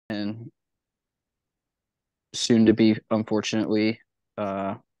and soon to be, unfortunately,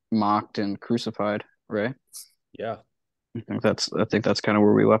 uh, mocked and crucified, right? Yeah. I think that's kind of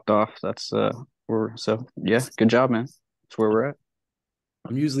where we left off. That's where so yeah, good job, man. That's where we're at.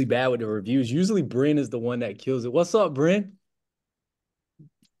 I'm usually bad with the reviews. Usually Bryn is the one that kills it. What's up, Bryn?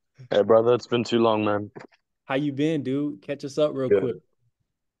 Hey, brother, it's been too long, man. How you been, dude? Catch us up real quick. Good.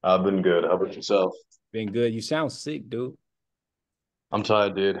 I've been good. How about yourself? Been good. You sound sick, dude. I'm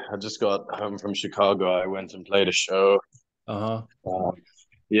tired, dude. I just got home from Chicago. I went and played a show. Uh-huh. Um,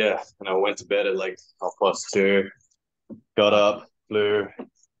 yeah, and I went to bed at like 2:30. Got Uh, up, flew,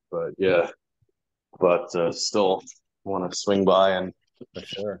 but yeah, but still want to swing by and for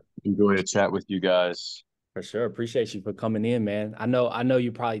sure. enjoy a chat with you guys. For sure. Appreciate you for coming in, man. I know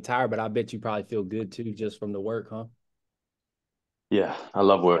you're probably tired, but I bet you probably feel good too, just from the work, huh? Yeah, I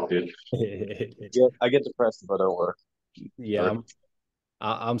love work, dude. Yeah, I get depressed if I don't work. Yeah, Sorry.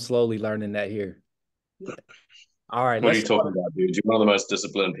 I'm slowly learning that here. All right, What are let's you start. talking about, dude? You're one of the most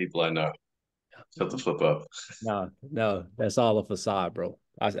disciplined people I know. Shut the flip up. No, no, that's all a facade, bro.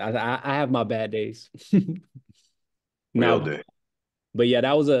 I have my bad days. We Now, all do. but yeah,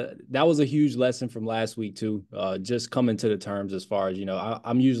 that was a huge lesson from last week too. Just coming to the terms as far as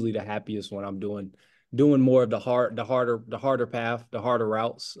I'm usually the happiest when I'm doing more of the harder path, the harder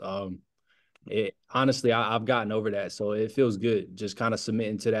routes. It honestly, I've gotten over that, so it feels good. Just kind of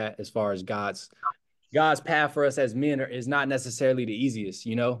submitting to that as far as God's path for us as men is not necessarily the easiest.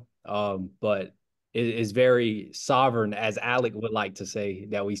 But it is very sovereign, as Alec would like to say,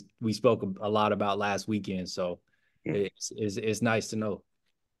 that we spoke a lot about last weekend. So it's nice to know.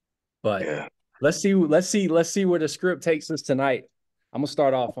 But Yeah. let's see where the script takes us tonight. I'm gonna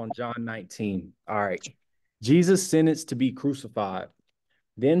start off on John 19. All right. Jesus sentenced to be crucified.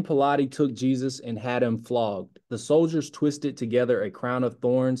 Then Pilate took Jesus and had him flogged. The soldiers twisted together a crown of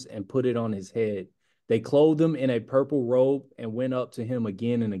thorns and put it on his head. They clothed him in a purple robe and went up to him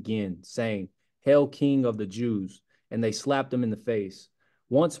again and again, saying, "Hail, King of the Jews!" And they slapped him in the face.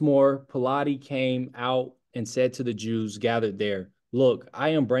 Once more, Pilate came out and said to the Jews gathered there, "Look, I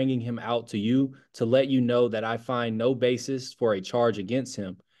am bringing him out to you to let you know that I find no basis for a charge against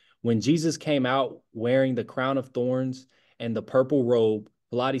him." When Jesus came out wearing the crown of thorns and the purple robe,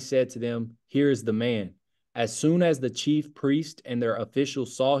 Pilate said to them, "Here is the man." As soon as the chief priest and their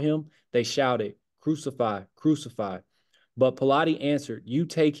officials saw him, they shouted, "Crucify, crucify." But Pilate answered, "You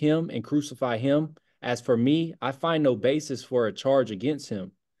take him and crucify him. As for me, I find no basis for a charge against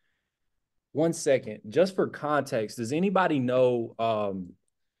him." 1 second, just for context, does anybody know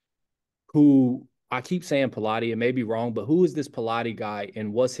who I keep saying Pilate, it may be wrong, but who is this Pilate guy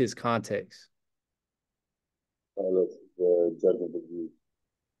and what's his context? That's the judge of the Jews.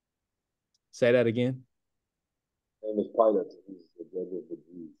 Say that again. Name is Pilate. He's the judge of the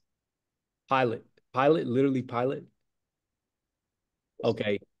Jews. Pilate. Pilate, literally Pilate.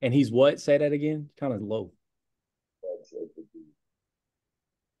 Okay. And he's what? Say that again. Kind of low. Judge of the Jews.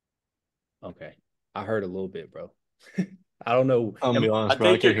 Okay. I heard a little bit, bro. I don't know. I'm gonna be I honest, bro.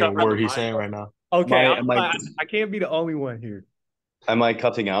 I think you're can't hear a covering the word he's mic. saying right now. Okay. Am I I can't be the only one here. am I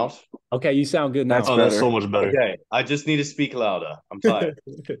cutting out? Okay. You sound good That's now. Oh, that's better. so much better. Okay, I just need to speak louder. I'm tired.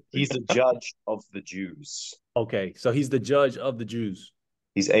 He's a judge of the Jews. Okay. So he's the judge of the Jews.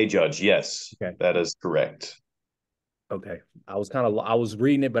 He's a judge. Yes, Okay. that is correct. Okay. I was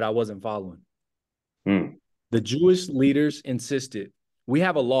reading it, but I wasn't following. Hmm. The Jewish leaders insisted, "We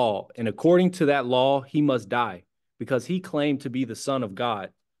have a law, and according to that law, he must die because he claimed to be the Son of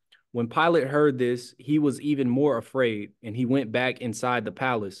God." When Pilate heard this, he was even more afraid, and he went back inside the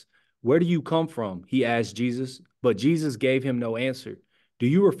palace. "Where do you come from?" he asked Jesus. But Jesus gave him no answer. "Do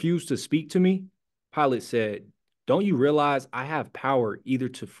you refuse to speak to me?" Pilate said, "Don't you realize I have power either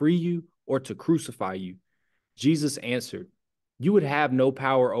to free you or to crucify you?" Jesus answered, "You would have no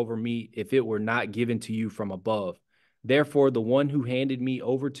power over me if it were not given to you from above. Therefore, the one who handed me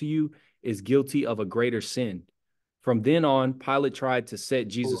over to you is guilty of a greater sin." From then on, Pilate tried to set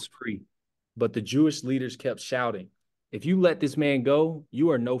Jesus free, but the Jewish leaders kept shouting, "If you let this man go, you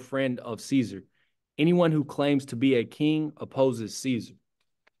are no friend of Caesar. Anyone who claims to be a king opposes Caesar."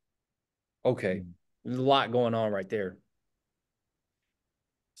 Okay, there's a lot going on right there.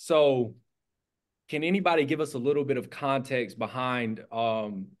 So, can anybody give us a little bit of context behind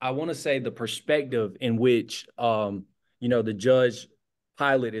I want to say the perspective in which the judge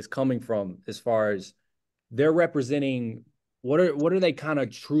Pilate is coming from as far as they're representing what are they kind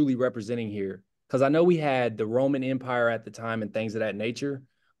of truly representing here? Because I know we had the Roman Empire at the time and things of that nature,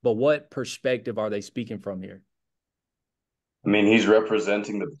 but what perspective are they speaking from here? I mean, he's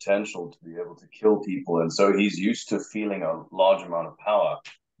representing the potential to be able to kill people, and so he's used to feeling a large amount of power.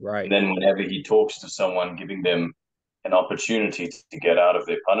 Right. And then whenever he talks to someone, giving them an opportunity to get out of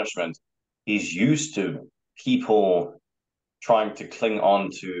their punishment, he's used to people trying to cling on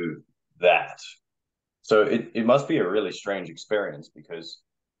to that. So it must be a really strange experience because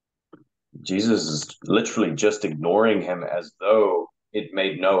Jesus is literally just ignoring him as though it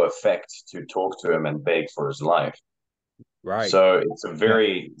made no effect to talk to him and beg for his life. Right. So it's a Yeah.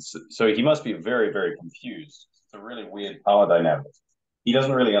 very, so he must be very, very confused. It's a really weird power dynamic. He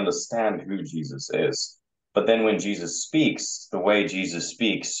doesn't really understand who Jesus is. But then when Jesus speaks, the way Jesus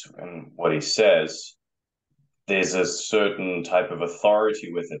speaks and what he says, there's a certain type of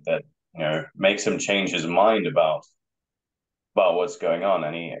authority with it that, makes him change his mind about what's going on,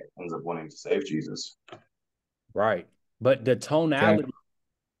 and he ends up wanting to save Jesus. Right. But the Okay. tonality,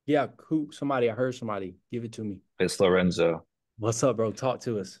 yeah, somebody, I heard somebody. Give it to me. It's Lorenzo. What's up, bro? Talk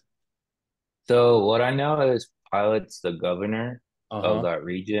to us. So what I know is Pilate's the governor of Uh-huh. that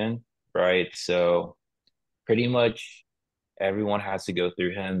region, right? So pretty much everyone has to go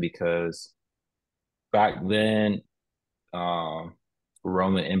through him because back then, um,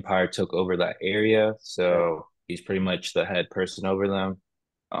 Roman Empire took over that area. Yeah. So he's pretty much the head person over them.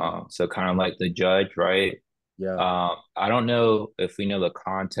 So kind of like the judge, right? Yeah. I don't know if we know the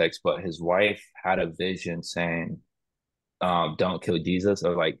context, but his wife had a vision saying, don't kill Jesus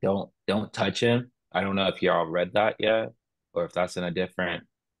or like don't touch him. I don't know if y'all read that yet or if that's in a different,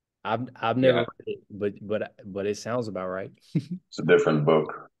 I've never yeah, read it, but it sounds about right. It's a different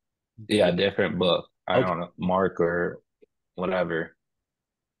book. yeah, different book. I Okay. don't know, Mark or whatever.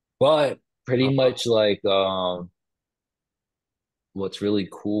 But pretty Uh-huh. much like what's really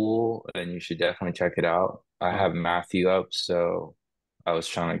cool and you should definitely check it out. I Uh-huh. have Matthew up, so I was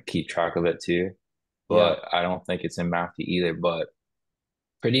trying to keep track of it too. Yeah. But I don't think it's in Matthew either. But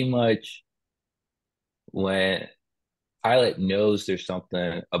pretty much when Pilate knows there's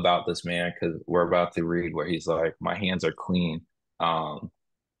something about this man because we're about to read where he's like, "My hands are clean,"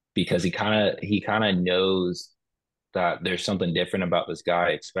 because he kind of knows that there's something different about this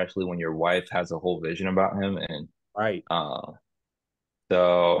guy, especially when your wife has a whole vision about him, and Right. uh,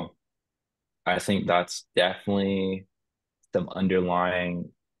 so I think that's definitely some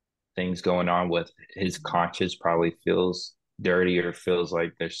underlying things going on with his conscience. Probably feels dirty or feels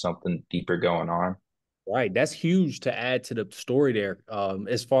like there's something deeper going on. Right. That's huge to add to the story there.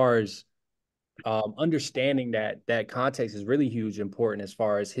 As far as understanding that context is really huge, important as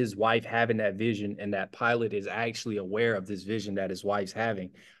far as his wife having that vision and that Pilate is actually aware of this vision that his wife's having.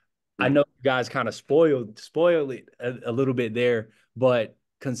 I know you guys kind of spoiled it a little bit there, but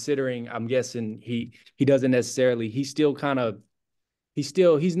considering I'm guessing he doesn't necessarily he's still kind of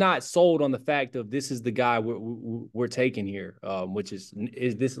he's not sold on the fact of this is the guy we're taking here, which is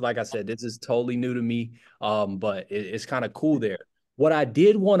this like I said, this is totally new to me, but it's kind of cool there. What I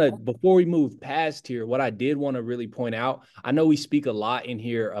did want to before we move past here, what I did want to really point out, I know we speak a lot in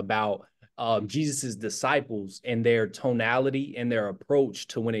here about Jesus's disciples and their tonality and their approach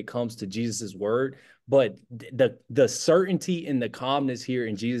to when it comes to Jesus's word, but the certainty and the calmness here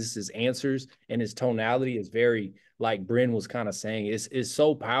in Jesus's answers and his tonality is very like Bryn was kind of saying, it's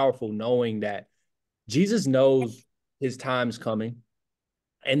so powerful knowing that Jesus knows his time's coming.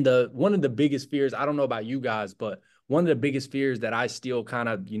 And the one of the biggest fears, I don't know about you guys, but one of the biggest fears that I still kind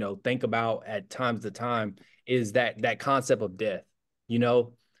of, think about at times to time is that concept of death. You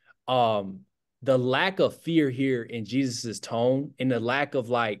know, um, the lack of fear here in Jesus's tone and the lack of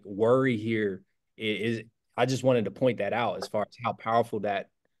like worry here is I just wanted to point that out as far as how powerful that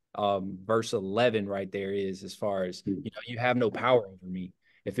verse 11 right there is, as far as you have no power over me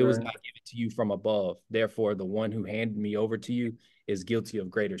if it was Right. not given to you from above. Therefore, the one who handed me over to you is guilty of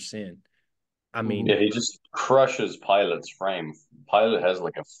greater sin. I mean, Yeah, he just crushes Pilate's frame. Pilate has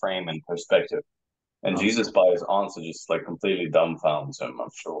like a frame and perspective, and uh, Jesus, by his answer, just like completely dumbfounds him. I'm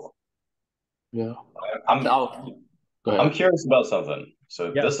sure. Yeah. I'm Now, go I'm ahead. curious about something.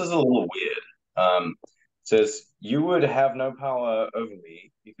 So yeah, this is a little weird. It says, "You would have no power over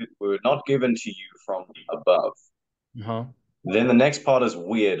me if it were not given to you from above." huh, Then the next part is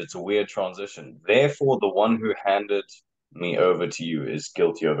weird. It's a weird transition. Therefore, the one who handed me over to you is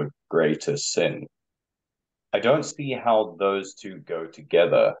guilty of a greater sin. I don't see how those two go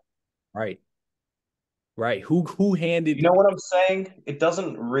together. right, right. Who You know handed? what I'm saying? It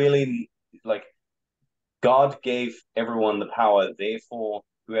doesn't really like God gave everyone the power, therefore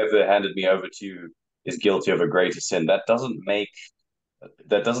whoever handed me over to you is guilty of a greater sin. That doesn't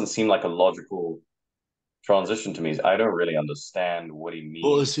seem like a logical transition to me. I don't really understand what he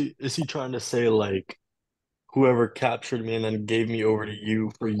Well, means. is he trying to say like whoever captured me and then gave me over to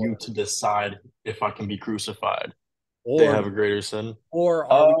you for you to decide if I can be crucified? They or have a greater sin.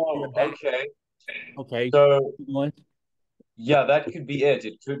 are we Oh, going back? okay. Okay, So keep going. yeah, that could be it.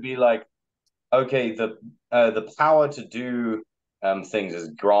 It could be like, okay, the power to do things is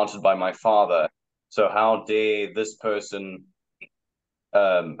granted by my father. So how dare this person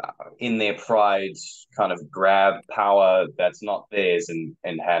um in their pride kind of grab power that's not theirs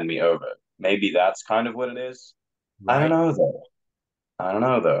and hand me over. Maybe that's kind of what it is. I don't Right. know though. I don't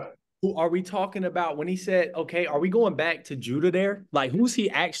know though. Who are we talking about when he said, okay, are we going back to Judah there? Like, who's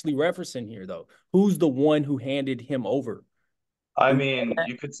he actually referencing here, though? Who's the one who handed him over? I Do we know mean, that?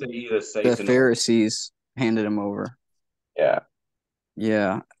 you could say either The Satan or Pharisees handed him over. yeah.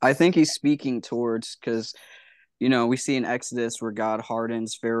 Yeah, I think he's speaking towards because we see in Exodus where God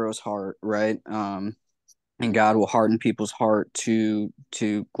hardens Pharaoh's heart, right? And God will harden people's heart to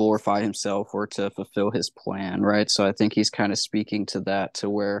glorify Himself or to fulfill His plan, right? So I think he's kind of speaking to that, to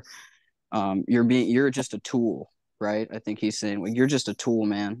where you're just a tool, right? I think he's saying, well, you're just a tool,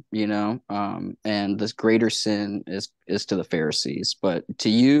 man, and this greater sin is to the Pharisees, but to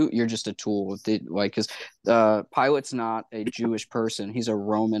you, you're just a tool. Like, because Pilate's not a Jewish person, he's a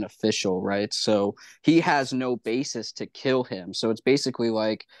Roman official, right? So he has no basis to kill him. So it's basically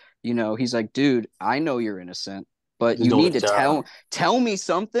like, he's like, dude, I know you're innocent, but He's you doing need his to job. tell me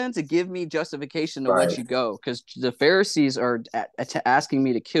something to give me justification to let Right. you go, because the Pharisees are asking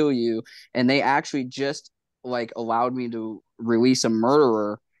me to kill you, and they actually just like allowed me to release a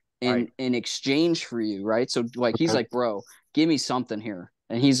murderer in Right. exchange for you, right? So like he's Okay. like, bro, give me something here,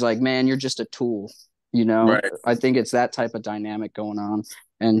 and he's like, man, you're just a tool, you know. Right. I think it's that type of dynamic going on,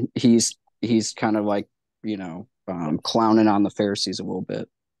 and he's kind of like, clowning on the Pharisees a little bit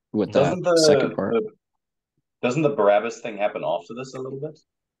with that Doesn't second part. doesn't the Barabbas thing happen after this a little bit?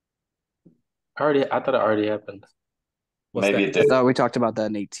 I thought it already happened. What's Maybe that? it I did. thought we talked about that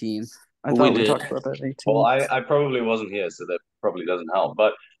in 18. I We thought we did. talked about that in Well, 18. I probably wasn't here, so that probably doesn't help.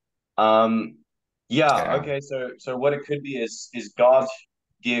 But um, yeah, Yeah. okay. So what it could be is God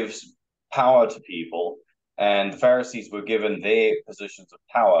gives power to people, and the Pharisees were given their positions of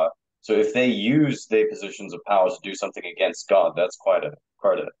power. So if they use their positions of power to do something against God, that's quite a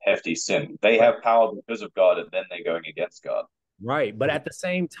hefty sin. They Right. have power because of God, and then they're going against God. Right. But at the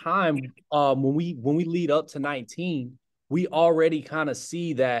same time, when we lead up to 19, we already kind of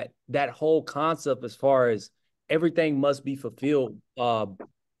see that whole concept as far as everything must be fulfilled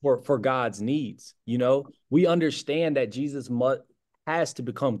for God's needs. We understand that Jesus must has to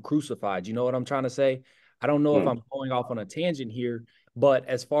become crucified. You know what I'm trying to say? I don't know if Hmm. I'm going off on a tangent here, but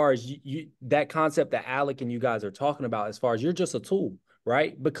as far as you that concept that Alec and you guys are talking about, as far as you're just a tool,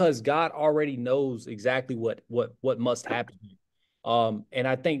 right? Because God already knows exactly what must happen. And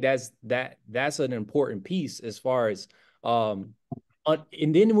I think that's an important piece as far as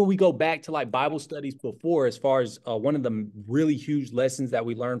and then when we go back to like Bible studies before, as far as one of the really huge lessons that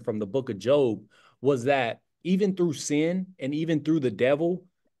we learned from the book of Job was that even through sin and even through the devil,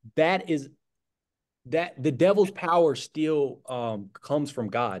 that is that the devil's power still comes from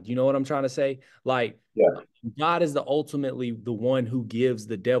God. You know what I'm trying to say? Like Yeah. God is the ultimately the one who gives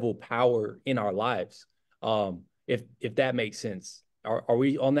the devil power in our lives. If that makes sense. Are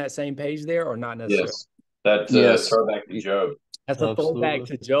we on that same page there or not necessarily? Yes. That Yes. throwback to Job. That's a throwback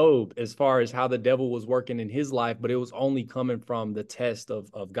Absolutely. to Job as far as how the devil was working in his life, but it was only coming from the test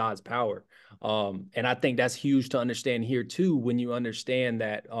of God's power. And I think that's huge to understand here too, when you understand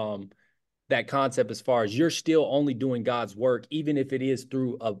that that concept as far as you're still only doing God's work, even if it is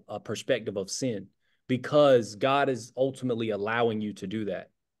through a perspective of sin, because God is ultimately allowing you to do that.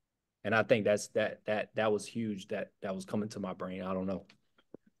 And I think that was huge. That was coming to my brain. I don't know.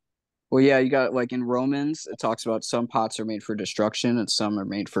 Well, yeah, you got like in Romans, it talks about some pots are made for destruction and some are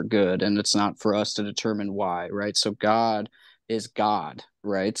made for good, and it's not for us to determine why, right? So God is God,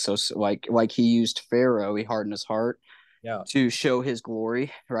 right? So like he used Pharaoh, he hardened his heart Yeah. to show his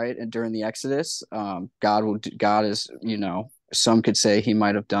glory, right? And during the Exodus, God is, some could say he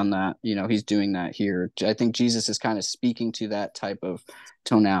might have done that. He's doing that here. I think Jesus is kind of speaking to that type of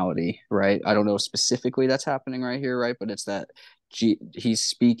tonality, right? I don't know specifically that's happening right here, right? But it's that he's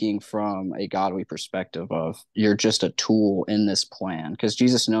speaking from a godly perspective of you're just a tool in this plan, because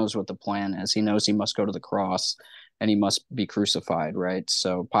Jesus knows what the plan is. He knows he must go to the cross and he must be crucified, right?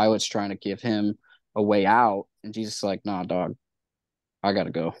 So Pilate's trying to give him a way out, and Jesus is like, nah, dog, I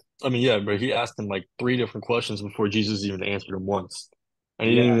gotta go. I mean, yeah, but he asked him like three different questions before Jesus even answered him once. And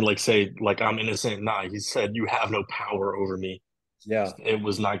he didn't Yeah. even like say, like, I'm innocent. Nah, he said, you have no power over me. Yeah. It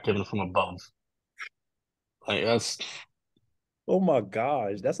was not given from above. Like that's Oh my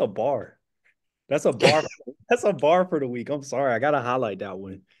gosh, that's a bar. That's a bar. That's a bar for the week. I'm sorry, I gotta highlight that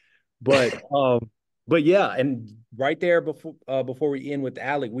one. But But yeah, and right there before we end with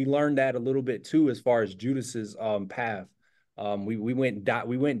Alec, we learned that a little bit too as far as Judas's path. We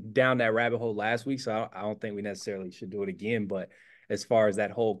went down that rabbit hole last week, so I don't think we necessarily should do it again. But as far as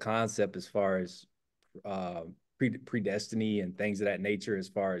that whole concept, as far as uh, predestiny and things of that nature, as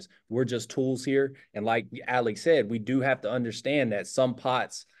far as we're just tools here, and like Alex said, we do have to understand that some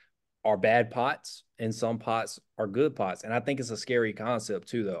pots are bad pots and some pots are good pots. And I think it's a scary concept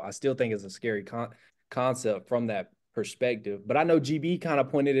too, though. I still think it's a scary concept from that perspective. But I know GB kind of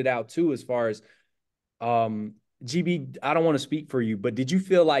pointed it out too, as far as GB, I don't want to speak for you, but did you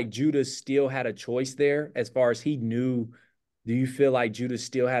feel like Judas still had a choice there as far as he knew? Do you feel like Judas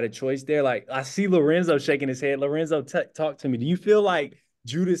still had a choice there? Like I see Lorenzo shaking his head. Lorenzo, talk to me. Do you feel like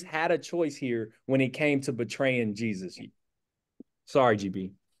Judas had a choice here when it came to betraying Jesus? Sorry,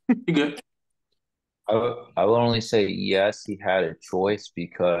 GB. You good? I will only say yes, he had a choice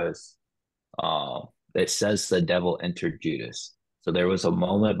because it says the devil entered Judas. So there was a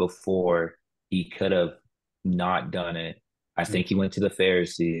moment before he could have not done it. I think he went to the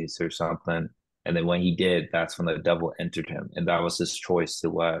Pharisees or something. And then when he did, that's when the devil entered him. And that was his choice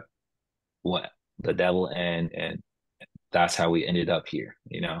to let the devil in. And that's how we ended up here,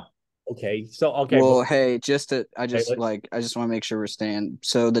 you know? Okay. So okay, Well, but hey, hey, I just want to make sure we're staying.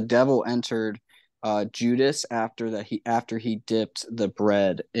 So the devil entered Judas after he dipped the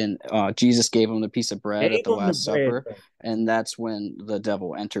bread in Jesus gave him the piece of bread at gave the him the Last bread. Supper, and that's when the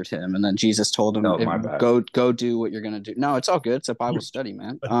devil entered him. And then Jesus told him, Oh, my bad. Go do what you're gonna do." No, it's all good. It's a Bible study,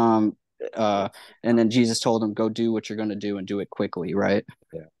 man. Uh and then Jesus told him, "Go do what you're gonna do and do it quickly," right?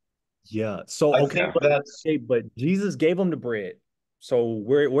 Yeah. Yeah. So I okay, think that's but Jesus gave him the bread. So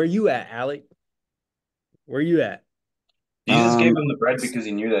where you at, Alec? Where you at? Jesus gave Um him the bread because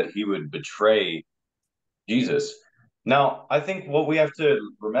he knew that he would betray Jesus. Now, I think what we have to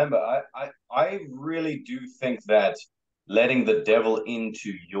remember, I really do think that letting the devil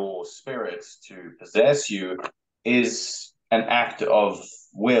into your spirits to possess you is an act of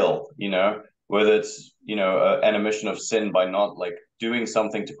will, whether it's, an omission of sin by not like doing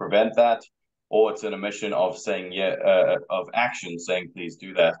something to prevent that, or it's an omission of saying, yeah, of action saying, please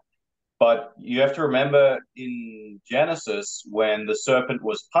do that. But you have to remember in Genesis, when the serpent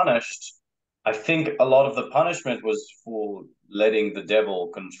was punished, I think a lot of the punishment was for letting the devil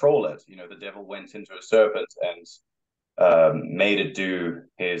control it. The devil went into a serpent and made it do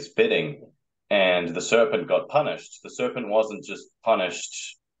his bidding, and the serpent got punished. The serpent wasn't just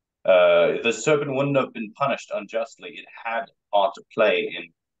punished. The serpent wouldn't have been punished unjustly. It had a part to play in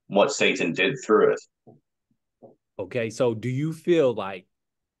what Satan did through it. Okay, so do you feel like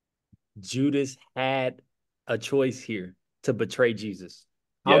Judas had a choice here to betray Jesus?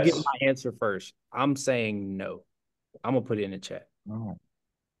 I'll give Yes. my answer first. I'm saying no. I'm gonna put it in the chat. Oh,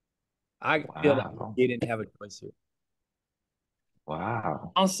 I feel like wow. he didn't have a choice here.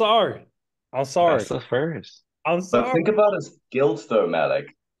 Wow. I'm sorry. I'm sorry. That's the first. I'm But sorry. think about his guilt though, Malik.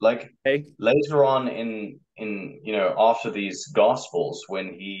 Like Hey. later on in after these gospels,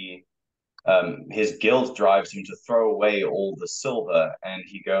 when he his guilt drives him to throw away all the silver, and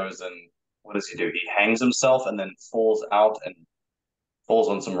he goes and what does he do? He hangs himself and then falls out and falls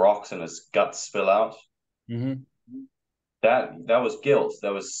on some rocks and his guts spill out. Mm-hmm. That was guilt.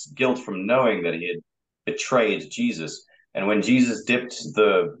 That was guilt from knowing that he had betrayed Jesus. And when Jesus dipped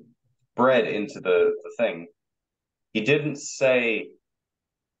the bread into the thing, he didn't say,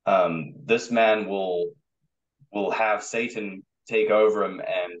 this man will have Satan take over him,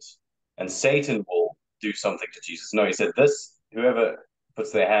 and Satan will do something to Jesus. No, he said, this whoever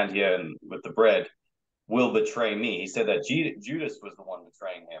puts their hand here and with the bread will betray me. He said that Judas was the one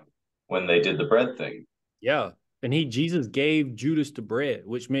betraying him when they did the bread thing. Yeah. And Jesus gave Judas the bread,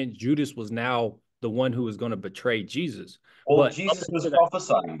 which meant Judas was now the one who was going to betray Jesus. Well, But Jesus was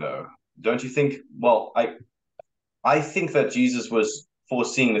prophesying, though, don't you think? Well, I think that Jesus was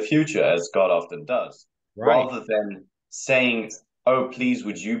foreseeing the future, as God often does, right. rather than saying, "Oh, please,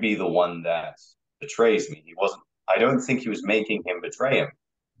 would you be the one that betrays me?" He wasn't. I don't think he was making him betray him.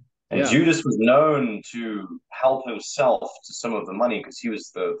 And Yeah. Judas was known to help himself to some of the money because he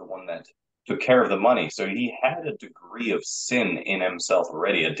was the one that took care of the money. So he had a degree of sin in himself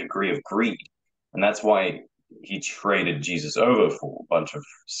already, a degree of greed. And that's why he traded Jesus over for a bunch of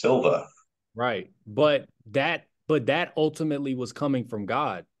silver. Right. But that ultimately was coming from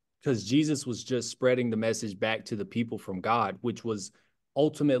God, because Jesus was just spreading the message back to the people from God, which was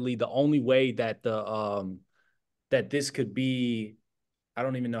ultimately the only way that that this could be. I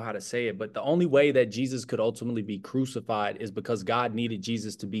don't even know how to say it, but the only way that Jesus could ultimately be crucified is because God needed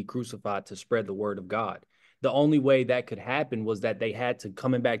Jesus to be crucified to spread the word of God. the only way that could happen was that they had to,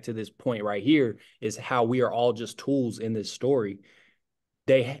 coming back to this point right here, is how we are all just tools in this story.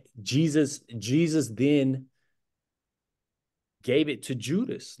 Jesus then gave it to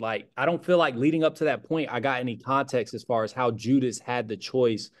Judas. Like, I don't feel like leading up to that point, I got any context as far as how Judas had the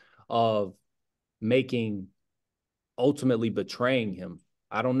choice of ultimately betraying him.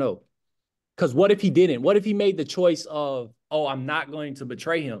 I don't know. Because what if he didn't? What if he made the choice of, oh, I'm not going to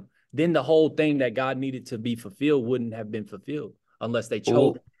betray him? Then the whole thing that God needed to be fulfilled wouldn't have been fulfilled unless they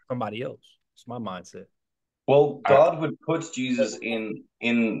chose somebody else. It's my mindset. Well, God would put Jesus in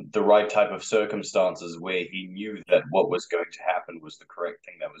the right type of circumstances where he knew that what was going to happen was the correct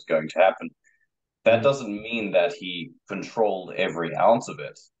thing that was going to happen. That doesn't mean that he controlled every ounce of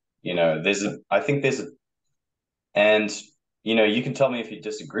it. And you can tell me if you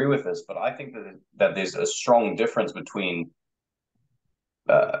disagree with this, but I think that there's a strong difference between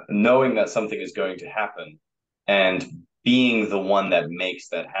knowing that something is going to happen and being the one that makes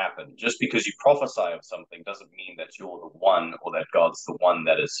that happen. Just because you prophesy of something doesn't mean that you're the one, or that God's the one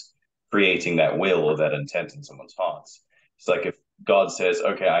that is creating that will or that intent in someone's hearts. It's like if God says,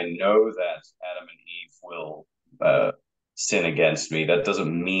 okay, I know that Adam and Eve will sin against me, that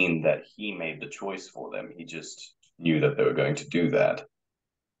doesn't mean that he made the choice for them. He just knew that they were going to do that.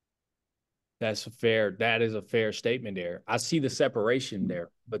 That is a fair statement there. I see the separation there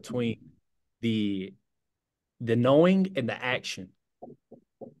between the knowing and the action.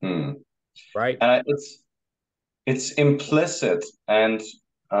 Right. And it's implicit, and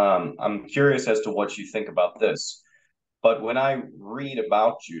I'm curious as to what you think about this. But when I read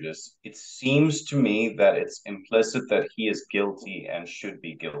about Judas, it seems to me that it's implicit that he is guilty and should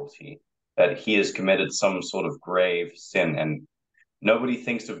be guilty, that he has committed some sort of grave sin. And nobody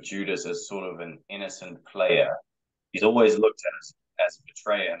thinks of Judas as sort of an innocent player. He's always looked at as a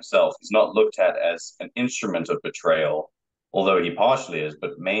betrayer himself. He's not looked at as an instrument of betrayal, although he partially is.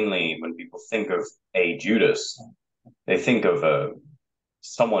 But mainly when people think of a Judas, they think of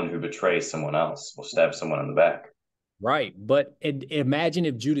someone who betrays someone else or stabs someone in the back. Right. But imagine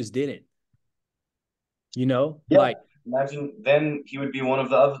if Judas didn't, Yeah. like, imagine then he would be one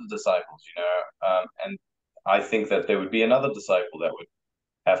of the other disciples, and I think that there would be another disciple that would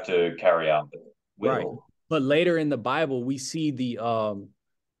have to carry out the will. Right. But later in the Bible, we see I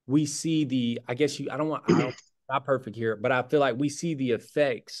guess not perfect here, but I feel like we see the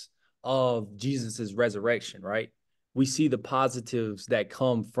effects of Jesus's resurrection, right? We see the positives that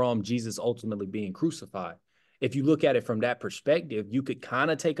come from Jesus ultimately being crucified. If you look at it from that perspective, you could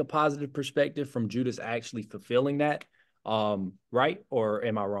kind of take a positive perspective from Judas actually fulfilling that. Right? Or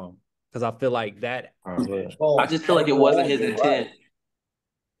am I wrong? Because I feel like that. I just feel like it wasn't his intent.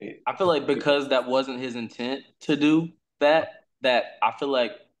 I feel like because that wasn't his intent to do that I feel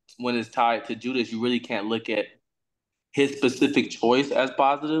like when it's tied to Judas, you really can't look at his specific choice as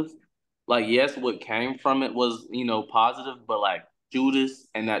positive. Like, yes, what came from it was, positive, but like Judas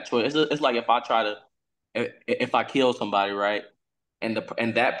and that choice, it's like if I kill somebody, right? And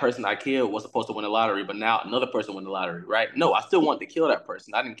that person I killed was supposed to win the lottery, but now another person won the lottery, right? No, I still want to kill that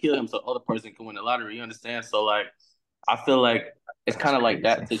person. I didn't kill him so other person can win the lottery. You understand? So like, I feel like it's kind of like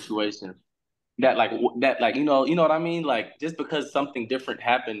that situation. You know what I mean? Like just because something different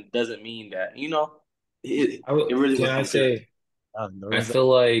happened doesn't mean that it really Can was I say? I feel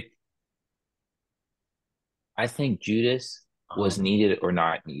like I think Judas was needed or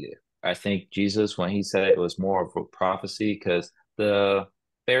not needed. I think Jesus, when he said it, was more of a prophecy because the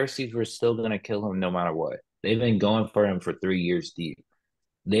Pharisees were still going to kill him no matter what. They've been going for him for 3 years deep.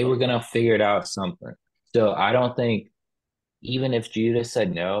 They were going to figure it out something. So I don't think, even if Judas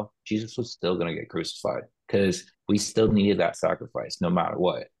said no, Jesus was still going to get crucified because we still needed that sacrifice no matter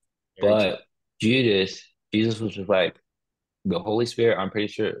what. But Jesus was just like, the Holy Spirit, I'm pretty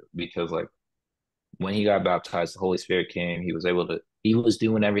sure, because like when he got baptized, the Holy Spirit came. He was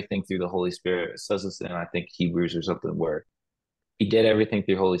doing everything through the Holy Spirit. It says this in, I think, Hebrews or something, where he did everything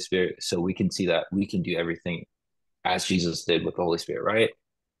through the Holy Spirit. So we can see that we can do everything as Jesus did with the Holy Spirit, right?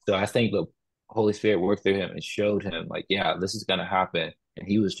 So I think the Holy Spirit worked through him and showed him, like, yeah, this is going to happen. And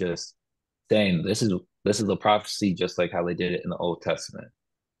he was just saying, this is a prophecy, just like how they did it in the Old Testament.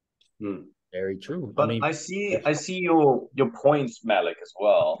 Very true. But I see your point, Malik, as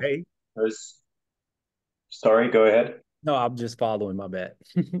well. Okay. Sorry, go ahead. No, I'm just following my bet.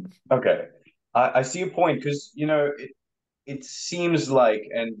 Okay. I see a point because, it seems like,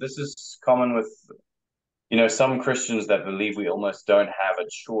 and this is common with, some Christians that believe we almost don't have a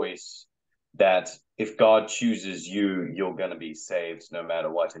choice, that if God chooses you, you're going to be saved no matter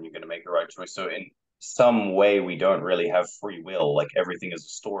what, and you're going to make the right choice. So in some way, we don't really have free will. Like everything is a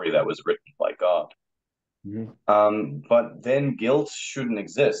story that was written by God. But then guilt shouldn't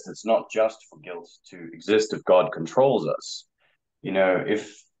exist. It's not just for guilt to exist if God controls us.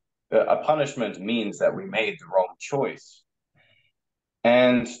 If a punishment means that we made the wrong choice.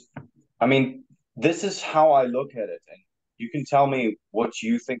 And I mean, this is how I look at it. And you can tell me what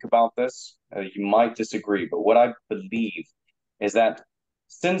you think about this. You might disagree, but what I believe is that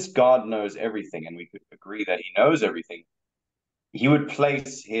since God knows everything, and we could agree that he knows everything, he would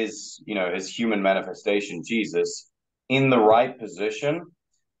place his human manifestation, Jesus, in the right position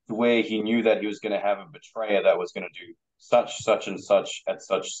to where he knew that he was going to have a betrayer that was going to do such, and such at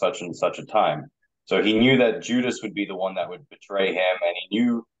such and such a time. So he knew that Judas would be the one that would betray him, and he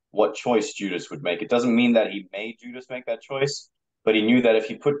knew what choice Judas would make. It doesn't mean that he made Judas make that choice, but he knew that if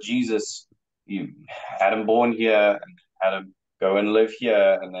he put Jesus, you had him born here, and had him go and live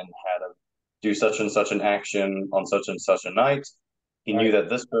here, and then had him do such and such an action on such and such a night, he knew that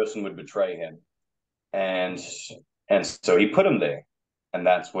this person would betray him. And so he put him there. And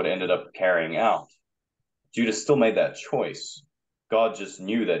that's what ended up carrying out. Judas still made that choice. God just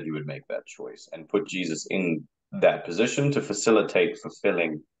knew that he would make that choice and put Jesus in that position to facilitate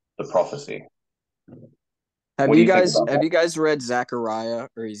fulfilling the prophecy. Have you guys read Zechariah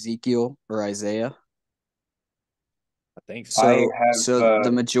or Ezekiel or Isaiah? I think so. So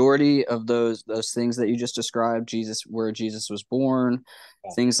The majority of those things that you just described, where Jesus was born,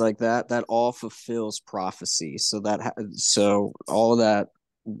 things like that, that all fulfills prophecy. So all of that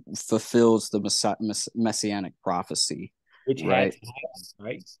fulfills the messianic prophecy, which right? had to happen,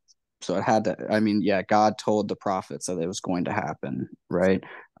 right? So it had to. I mean, yeah, God told the prophets that it was going to happen, right?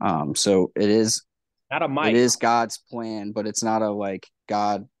 So it is. Not a mic. It is God's plan, but it's not a like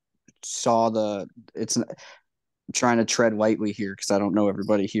God saw the. It's trying to tread lightly here because I don't know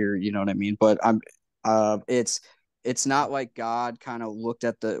everybody here, you know what I mean? But it's not like God kind of looked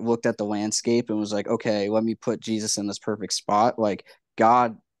at the landscape and was like, okay, let me put Jesus in this perfect spot. Like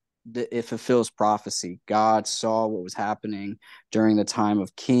God, it fulfills prophecy. God saw what was happening during the time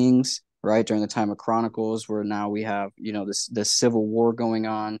of Kings, right? During the time of Chronicles, where now we have, this civil war going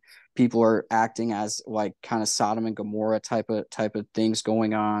on. People are acting as like kind of Sodom and Gomorrah type of things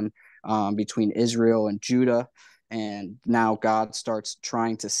going on between Israel and Judah. And now God starts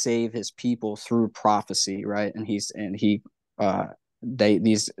trying to save his people through prophecy, right? And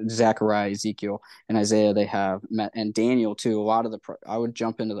these Zechariah, Ezekiel, and Isaiah, they have met, and Daniel too. A lot of I would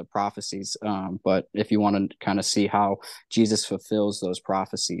jump into the prophecies, but if you want to kind of see how Jesus fulfills those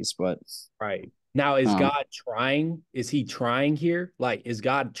prophecies, but right. Now, is God trying? Is he trying here? Like, is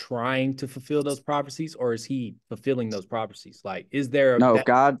God trying to fulfill those prophecies, or is he fulfilling those prophecies? Like, is there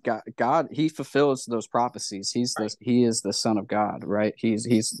God, he fulfills those prophecies. He is the Son of God, right? He's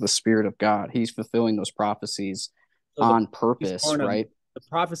the Spirit of God. He's fulfilling those prophecies on purpose, right? The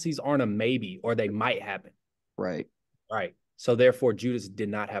prophecies aren't a maybe, or they might happen. Right. Right. So therefore, Judas did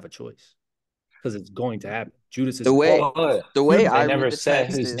not have a choice because it's going to happen. Judas is the way I never read the said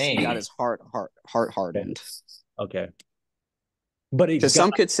text his is name. he got his heart hardened. Okay. But because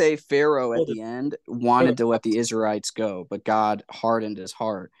some could say Pharaoh at the end wanted to let the Israelites go, but God hardened his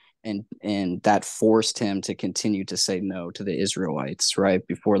heart, and that forced him to continue to say no to the Israelites, right?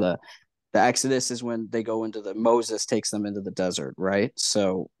 Before the Exodus is when they go into Moses takes them into the desert, right?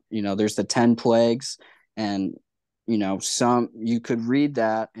 So, there's the 10 plagues, and, you could read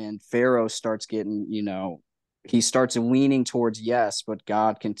that, and Pharaoh starts getting, he starts leaning towards yes, but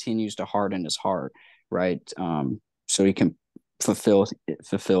God continues to harden his heart, right? So he can fulfill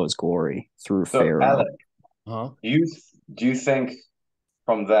his glory through Pharaoh. Alec, do you think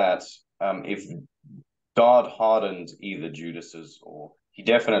from that, if God hardened either Judas's, or he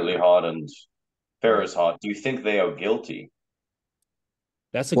definitely hardened Pharaoh's heart, do you think they are guilty?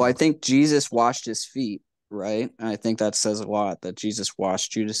 I think Jesus washed his feet, right? And I think that says a lot that Jesus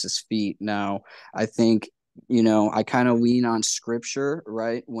washed Judas's feet. Now, I think, I kind of lean on scripture,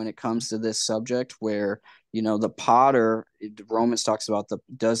 right? When it comes to this subject where, the potter, Romans talks about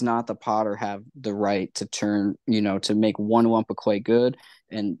does not the potter have the right to turn, to make one lump of clay good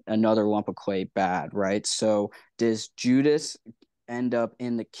and another lump of clay bad, right? So does Judas end up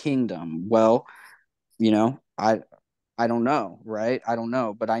in the kingdom? Well, I don't know, right? I don't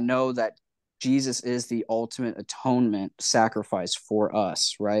know, but I know that Jesus is the ultimate atonement sacrifice for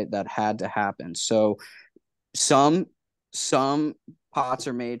us, right? That had to happen. So some pots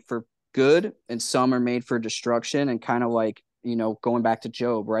are made for good and some are made for destruction, and kind of like, going back to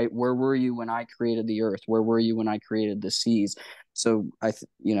Job, right? Where were you when I created the earth? Where were you when I created the seas? So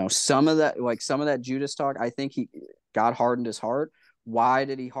some of that Judas talk, I think God hardened his heart. Why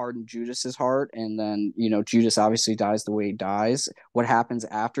did he harden Judas's heart? And then, Judas obviously dies the way he dies. What happens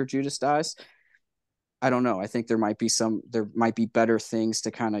after Judas dies? I don't know. I think there might be better things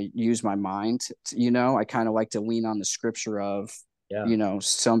to kind of use my mind. I kind of like to lean on the scripture of,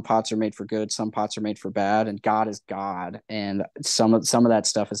 some pots are made for good, some pots are made for bad, and God is God. And some of that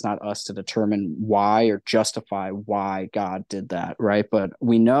stuff is not us to determine why or justify why God did that, right? But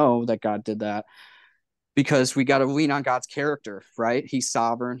we know that God did that because we got to lean on God's character, right? He's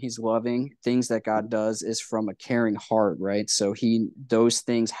sovereign, he's loving. Things that God does is from a caring heart, right? So those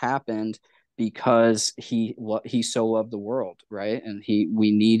things happened because he so loved the world, right? And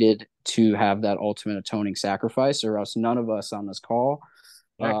we needed to have that ultimate atoning sacrifice, or else none of us on this call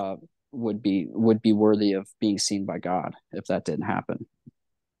would be worthy of being seen by God if that didn't happen,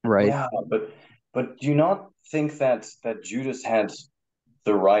 right? Yeah, but do you not think that Judas had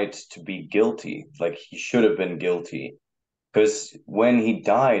the right to be guilty? Like he should have been guilty. Because when he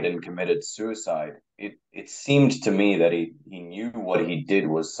died and committed suicide, it seemed to me that he knew what he did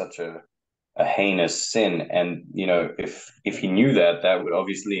was such a heinous sin. And if he knew that, that would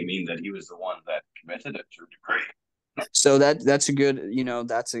obviously mean that he was the one that committed it to a degree. So that's a good,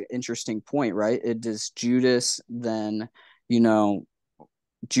 that's an interesting point, right? It does Judas then,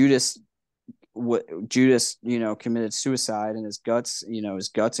 Judas what Judas, committed suicide and his guts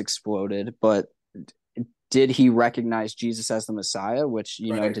exploded, but did he recognize Jesus as the Messiah? Which,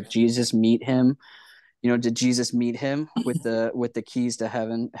 Right. did Jesus meet him? Did Jesus meet him with the keys to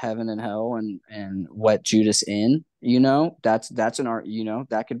heaven and hell and let Judas in? That's an art.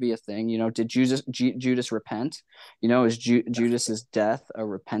 That could be a thing. Did Judas repent? Is Judas's death a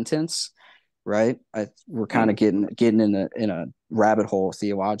repentance? Right. We're kind of getting in a rabbit hole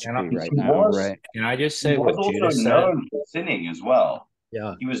theologically right now. Right. Can I just He say was what also Judas said? known for sinning as well.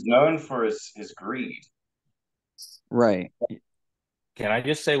 Yeah. He was known for his greed. Right. Can I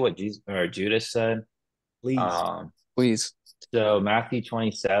just say what Jesus or Judas said? Please. Please. So Matthew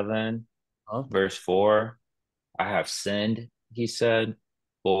 27, Huh? verse 4, I have sinned, he said,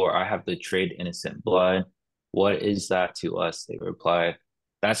 for I have betrayed innocent blood. What is that to us? They replied.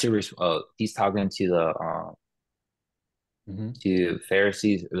 That's your he's talking to the to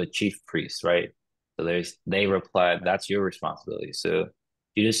Pharisees or the chief priests, right? So they replied, that's your responsibility. So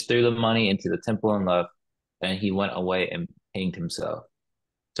you just threw the money into the temple and left, and he went away and hanged himself.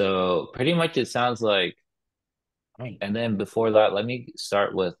 So pretty much it sounds like, and then before that, let me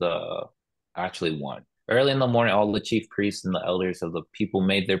start with actually one. Early in the morning, all the chief priests and the elders of the people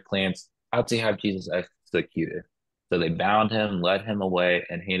made their plans how to have Jesus executed. So they bound him, led him away,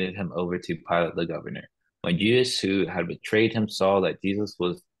 and handed him over to Pilate the governor. When Judas, who had betrayed him, saw that Jesus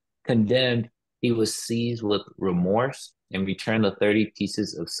was condemned, he was seized with remorse and returned the 30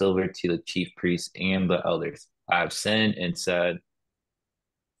 pieces of silver to the chief priests and the elders. I have sinned and said,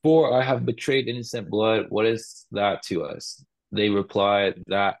 for I have betrayed innocent blood. What is that to us? They replied,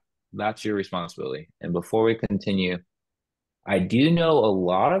 that's your responsibility. And before we continue, I do know a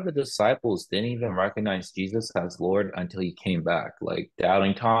lot of the disciples didn't even recognize Jesus as Lord until he came back, like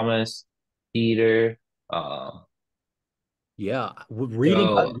doubting Thomas, Peter. Yeah. So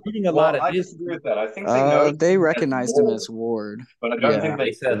Reading a lot of I this. disagree with that. I think they know They him as recognized him Lord, as Lord. but I don't Yeah. think they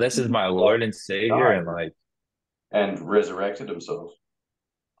they said, this is my like Lord and Savior. died And like, and resurrected himself.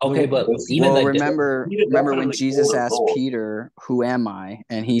 okay, but even Well, the remember when definitely Jesus called him asked Lord. Peter, "Who am I?"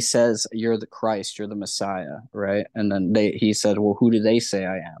 and he says, "You're the Christ, you're the Messiah," right? And then he said, "Well, who do they say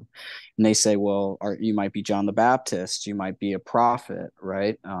I am?" And they say, "Well, you might be John the Baptist, you might be a prophet,"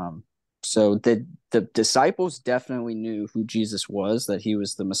 right? So the disciples definitely knew who Jesus was, that he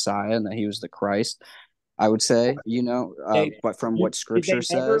was the Messiah and that he was the Christ. I would say, They, but from did, what did Scripture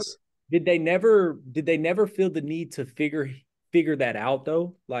they never says, did they never feel the need to figure that out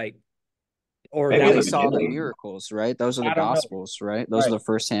though? Like, or Maybe well, that in they the was, saw the beginning. miracles, right? Those are the I don't know. Gospels, right? Those are Right. the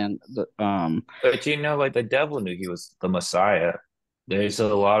firsthand. But like the devil knew he was the Messiah. There's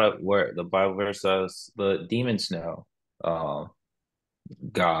a lot of where the Bible verse says the demons know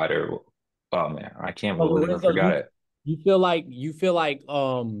God or oh man, I can't So believe I Lorenzo, forgot it. you feel like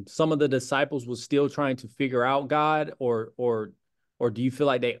some of the disciples was still trying to figure out God, or do you feel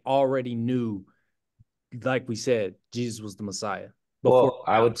like they already knew, like we said, Jesus was the Messiah before? Well,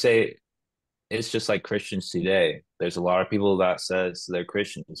 I would say it's just like Christians today. There's a lot of people that says they're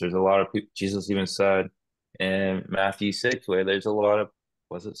Christians. There's a lot of people. Jesus even said in Matthew 6, where there's a lot of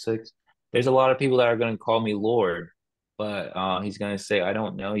was it 6? There's a lot of people that are going to call me Lord, but he's going to say I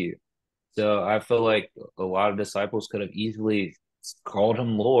don't know you. So I feel like a lot of disciples could have easily called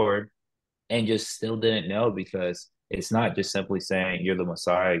him Lord and just still didn't know because it's not just simply saying you're the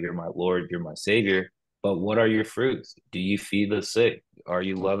Messiah, you're my Lord, you're my Savior. But what are your fruits? Do you feed the sick? Are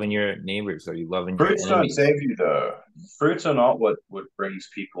you loving your neighbors? Are you loving your Fruits don't enemies? save you though. Fruits are not what brings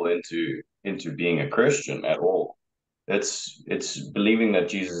people into being a Christian at all. It's believing that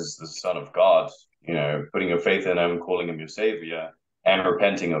Jesus is the Son of God, putting your faith in him, calling him your savior, and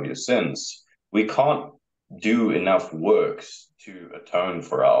repenting of your sins. We can't do enough works to atone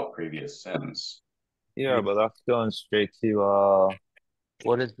for our previous sins. Yeah, but that's going straight to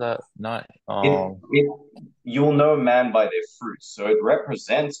what is that? Not It you'll know man by their fruits. So it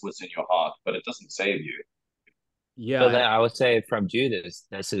represents what's in your heart, but it doesn't save you. Yeah, but then I would say from Judas,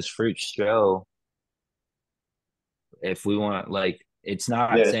 does his fruit show if we want like it's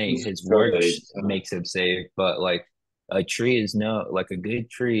not Yeah, it saying seems to his show that works he's makes him saved, but like a tree is no like a good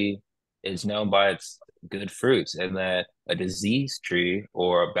tree is known by its good fruits, and that a diseased tree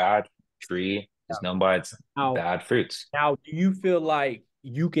or a bad tree is known by its now bad fruits. now do you feel like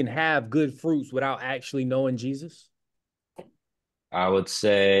you can have good fruits without actually knowing Jesus? I would yeah,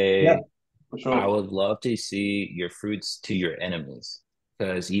 say for I sure. would love to see your fruits to your enemies,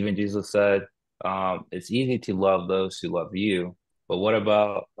 because even Jesus said, it's easy to love those who love you, but what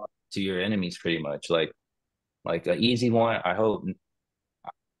about to your enemies, pretty much? Like an easy one. I hope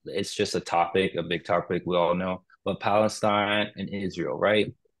it's just a topic, a big topic we all know, but Palestine and Israel,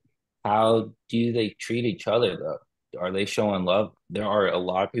 right? How do they treat each other though? Are they showing love? There are a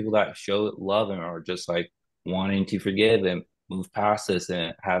lot of people that show love and are just like wanting to forgive and move past this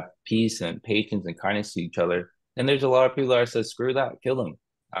and have peace and patience and kindness to each other. And there's a lot of people that said, screw that, kill them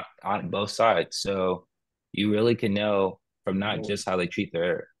on both sides. So you really can know from not just how they treat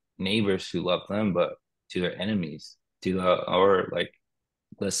their neighbors who love them, but to their enemies, to the or like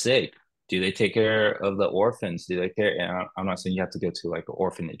the sick. Do they take care of the orphans? Do they care? And I'm not saying you have to go to like an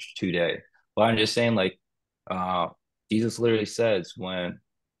orphanage today, but I'm just saying like uh, Jesus literally says when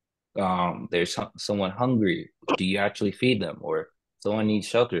there's someone hungry, do you actually feed them? Or someone needs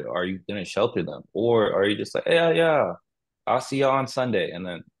shelter, are you gonna shelter them? Or are you just like, yeah, yeah, I'll see y'all on Sunday, and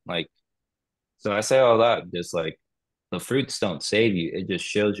then like so I say all that just like the fruits don't save you. It just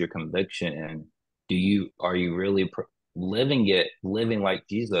shows your conviction. And are you really living like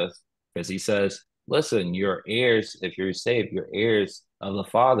Jesus? Because he says, listen, you're heirs. If you're saved, you're heirs of the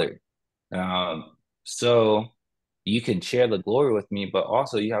Father. So you can share the glory with me, but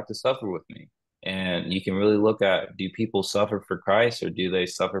also you have to suffer with me. And you can really look at, do people suffer for Christ or do they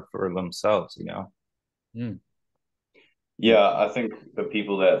suffer for themselves, you know? Mm. Yeah, I think the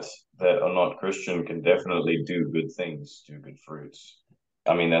people that are not Christian can definitely do good things, do good fruits.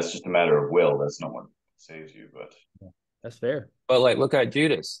 I mean, that's just a matter of will. That's not what saves you, but That's fair. But like, look at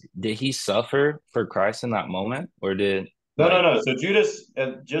Judas. Did he suffer for Christ in that moment, or did no, no, like, no. So Judas,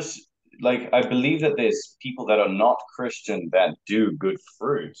 just like I believe that there's people that are not Christian that do good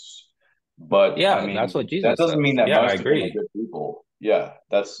fruits, but I yeah, that's mean what that Jesus doesn't mean says. that Yeah, I most of them are agree. good people. Yeah,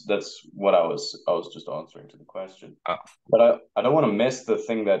 that's what I was just answering to the question. Uh, But I don't want to miss the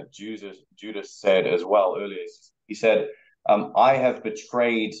thing that Judas said as well earlier. He said, "I have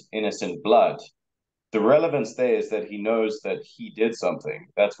betrayed innocent blood." The relevance there is that he knows that he did something.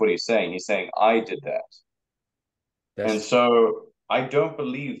 That's what he's saying. He's saying, "I did that." And That's so I don't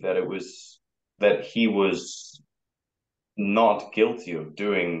believe that he was not guilty of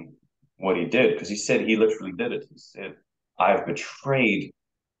doing what he did, because he said he literally did it. He said, "I've betrayed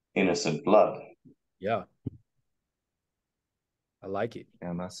innocent blood." yeah, I like it.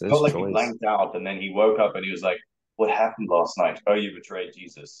 and that's Felt his like he choice. blanked out, and then he woke up and he was like, "What happened last night? Oh, you betrayed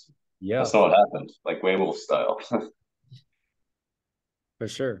Jesus." Yeah, That's not what happened, like werewolf style. for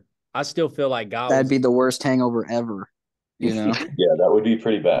sure. I still feel like God That'd was be the worst hangover ever, you know? Yeah, that would be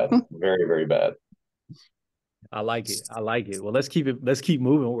pretty bad. Very, very bad. I like it. I like it. Well, let's keep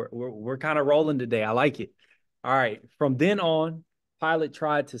moving. We're kind of rolling today. I like it. All right. From then on, Pilate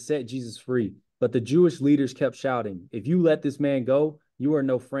tried to set Jesus free, but the Jewish leaders kept shouting, "If you let this man go, you are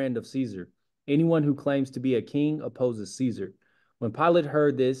no friend of Caesar. Anyone who claims to be a king opposes Caesar." When Pilate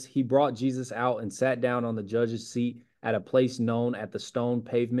heard this, he brought Jesus out and sat down on the judge's seat at a place known at the stone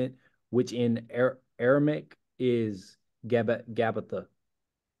pavement, which in Aramaic is Gabbatha.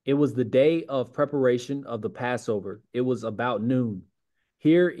 It was the day of preparation of the Passover. It was about noon.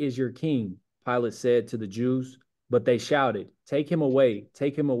 "Here is your king," Pilate said to the Jews. But they shouted, take him away,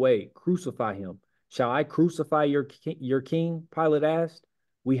 crucify him." "Shall I crucify your king?" Pilate asked.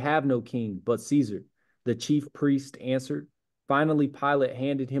 "We have no king but Caesar," the chief priest answered. Finally, Pilate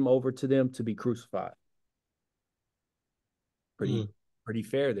handed him over to them to be crucified. Pretty, pretty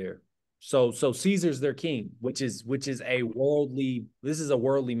fair there. So Caesar's their king, which is a worldly. This is a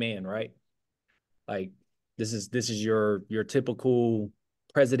worldly man, right? Like this is your typical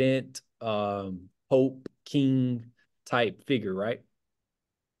president, pope, king type figure, right?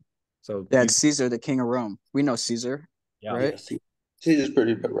 So That's Caesar, the king of Rome. We know Caesar, yeah, right? Yeah, Caesar's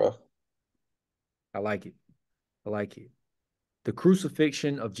pretty rough. I like it. I like it. The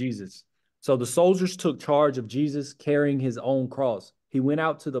crucifixion of Jesus. So the soldiers took charge of Jesus carrying his own cross. He went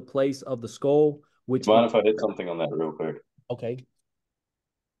out to the place of the skull, You which mind if I did something on that real quick? okay.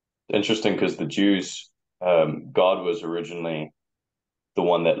 Interesting because the Jews, God was originally the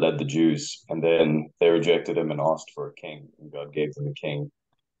one that led the Jews, and then they rejected him and asked for a king, and God gave them a king.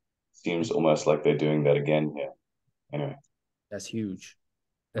 Seems almost like they're doing that again here. Anyway, That's huge.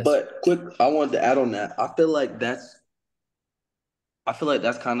 That's But quick, I wanted to add on that. I feel like that's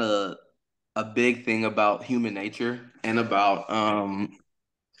kind of a big thing about human nature and about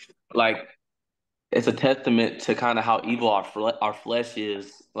like it's a testament to kind of how evil our flesh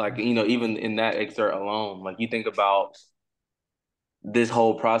is. Like, even in that excerpt alone, like you think about this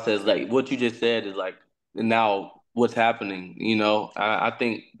whole process, like what you just said is like now what's happening. I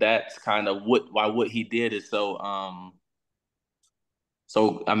think that's kind of what he did is so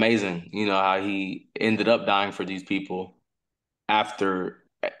amazing. How he ended up dying for these people after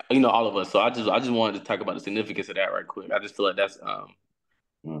all of us. So I just wanted to talk about the significance of that right quick. I just feel like that's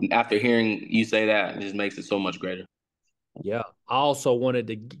after hearing you say that, it just makes it so much greater. yeah. I also wanted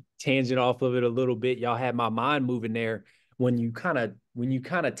to tangent off of it a little bit. Y'all had my mind moving there when you kind of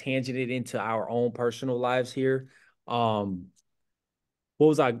tangented into our own personal lives here. Um, what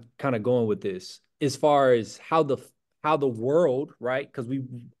was I kind of going with this? As far as how the world, right? Because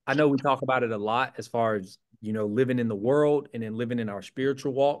I know we talk about it a lot as far as living in the world and then living in our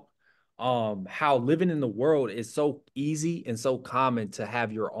spiritual walk. How living in the world is so easy and so common to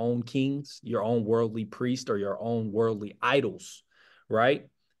have your own kings, your own worldly priest, or your own worldly idols, right?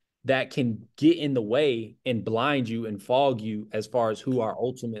 That can get in the way and blind you and fog you as far as who our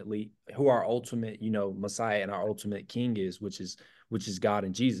ultimate Messiah and our ultimate king is, which is God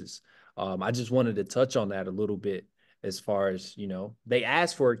and Jesus. I just wanted to touch on that a little bit as far as they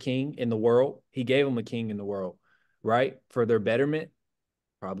asked for a king in the world. He gave them a king in the world, right, for their betterment.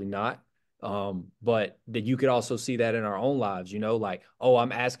 Probably not. But that you could also see that in our own lives, like, oh,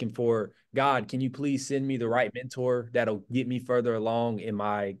 I'm asking for God, can you please send me the right mentor that'll get me further along in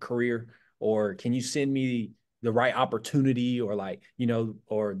my career? Or can you send me the right opportunity or like,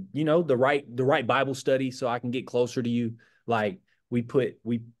 the right Bible study so I can get closer to you? Like we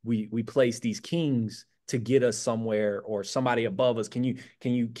place these kings to get us somewhere or somebody above us. Can you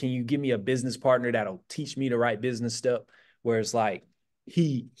give me a business partner that'll teach me the right business stuff? Where it's like,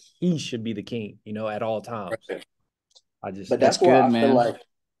 he he should be the king, at all times. Right. I just But That's that's why good, I feel man. like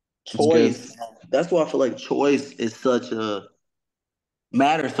That's good. choice. That's why I feel like choice is such a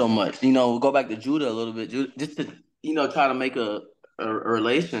matter so much. We'll go back to Judah a little bit, just to try to make a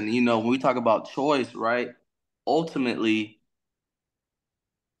relation. When we talk about choice, right? Ultimately,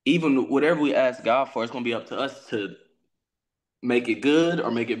 even whatever we ask God for, it's going to be up to us to make it good or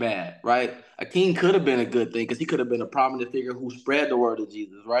make it bad, right? A king could have been a good thing because he could have been a prominent figure who spread the word of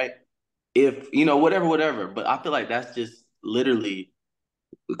Jesus, right? If whatever. But I feel like that's just literally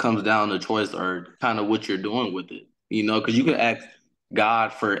it comes down to choice or kind of what you're doing with it, because you can ask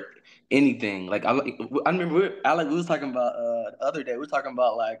God for anything. Like I remember Alec, we was talking about the other day. We were talking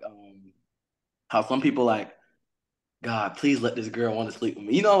about like how some people like, God, please let this girl want to sleep with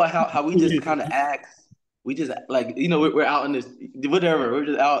me. Like how we just kind of ask. We just like we're out in this whatever. We're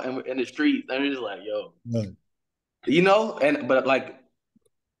just out in the streets and we're just like, yo, and but like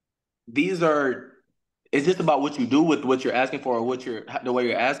these are. It's just about what you do with what you're asking for or the way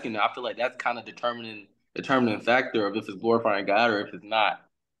you're asking. I feel like that's kind of determining factor of if it's glorifying God or if it's not.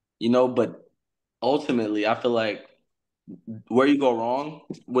 But ultimately, I feel like where you go wrong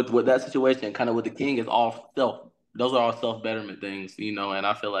with that situation, kind of with the king, is all self. Those are all self betterment things, and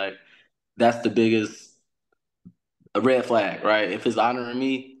I feel like that's the biggest red flag, right? If it's honoring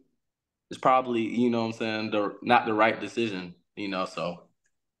me, it's probably what I'm saying, not the right decision, So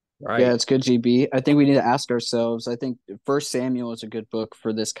Yeah, right. it's good, GB. I think we need to ask ourselves. I think First Samuel is a good book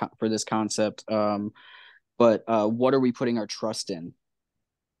for this concept. But what are we putting our trust in? Yeah.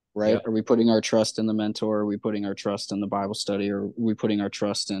 Right? Are we putting our trust in the mentor? Are we putting our trust in the Bible study? Or are we putting our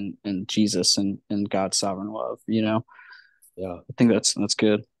trust in Jesus and God's sovereign love? Yeah. I think that's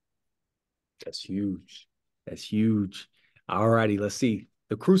good. That's huge. That's huge. All righty, let's see.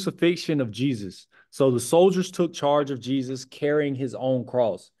 The crucifixion of Jesus. So the soldiers took charge of Jesus carrying his own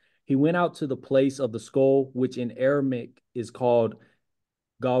cross. He went out to the place of the skull, which in Aramaic is called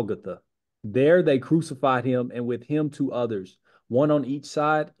Golgotha. There they crucified him, and with him two others, one on each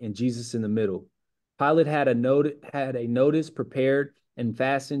side and Jesus in the middle. Pilate had a notice prepared and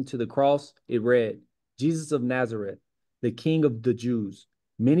fastened to the cross, it read, Jesus of Nazareth, the King of the Jews.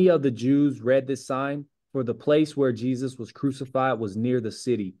 Many of the Jews read this sign, for the place where Jesus was crucified was near the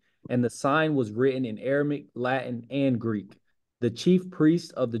city, and the sign was written in Aramaic, Latin, and Greek. The chief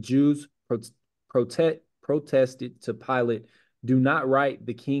priest of the Jews protested to Pilate, do not write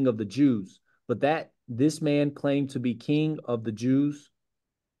the King of the Jews, but that this man claimed to be King of the Jews.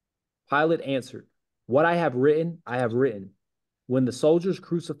 Pilate answered, what I have written, I have written. When the soldiers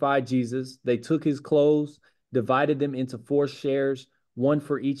crucified Jesus, they took his clothes, divided them into 4 shares, one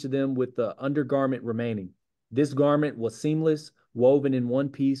for each of them with the undergarment remaining. This garment was seamless, woven in one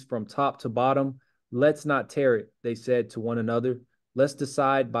piece from top to bottom. Let's not tear it, they said to one another. Let's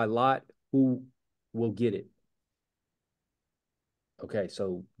decide by lot who will get it. Okay,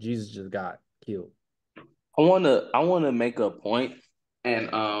 so Jesus just got killed. I wanna make a point, and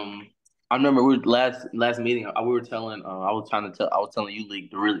I remember we were last meeting. We were telling I was telling you,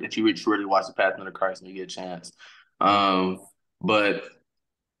 League, that you should really watch the Passion of the Christ when you get a chance. But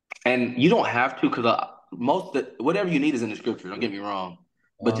and you don't have to, because whatever you need is in the scripture. Don't get me wrong,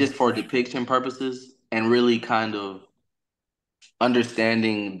 but just for depiction purposes and really kind of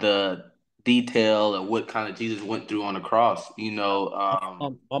understanding the detail of what kind of Jesus went through on the cross.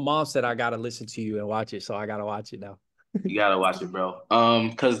 My mom said I gotta listen to you and watch it, so I gotta watch it now. You gotta watch it, bro.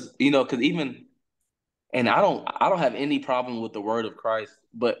 Because even, and I don't have any problem with the word of Christ,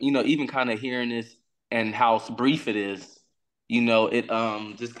 but even kind of hearing this and how brief it is,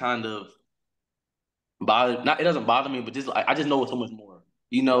 it just kind of it doesn't bother me, but just I just know it's so much more.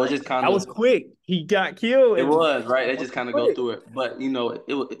 It's just kind That of, was quick. He got killed. it was right. They just kind of go through it, but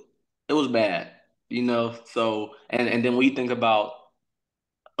it was bad. So and then when you think about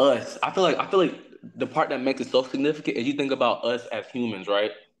us, I feel like the part that makes it so significant is you think about us as humans,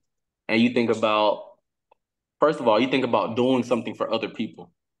 right? And you think about, first of all, you think about doing something for other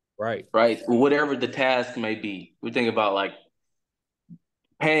people, Right. right? Whatever the task may be. We think about like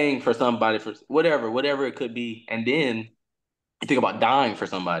paying for somebody for whatever it could be. And then you think about dying for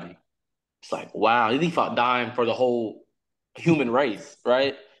somebody. It's like, wow, you think about dying for the whole human race,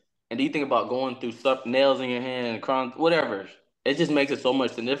 right? And do you think about going through stuff, nails in your hand, crowns, whatever? It just makes it so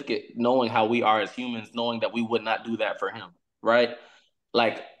much significant knowing how we are as humans, knowing that we would not do that for him, right?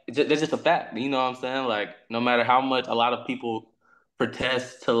 Like, that's just a fact. You know what I'm saying? Like, no matter how much a lot of people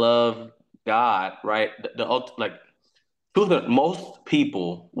protest to love God, right? Like, most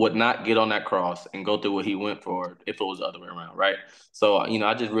people would not get on that cross and go through what he went for if it was the other way around, right? So,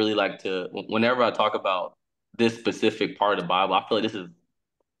 I just really like to, whenever I talk about this specific part of the Bible, I feel like this is,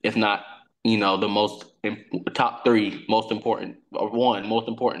 if not, the top 3 most important, or one most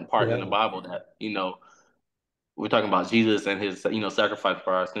important part in the Bible that, we're talking about Jesus and his, sacrifice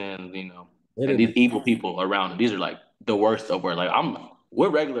for our sins, and these Literally. evil people around him. These are like the worst of where, like, we're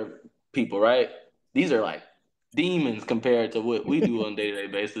regular people, right? These are like demons compared to what we do on a day-to-day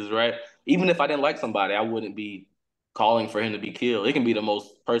basis, right? Even if I didn't like somebody, I wouldn't be calling for him to be killed. It can be the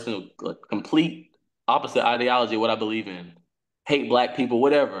most personal, like, complete opposite ideology of what I believe in. Hate black people,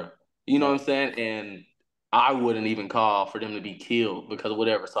 whatever. You know what I'm saying? And I wouldn't even call for them to be killed because of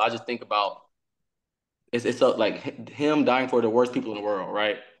whatever. So I just think about, it's so, like, him dying for the worst people in the world,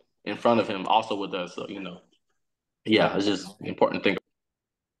 right? In front of him, also with us. So, yeah, it's just important to think.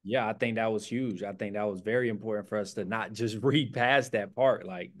 Yeah, I think that was huge. I think that was very important for us to not just read past that part.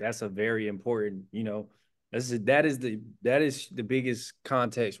 Like, that's a very important, that is the biggest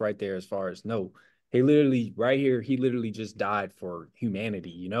context right there, as far as, no, he literally just died for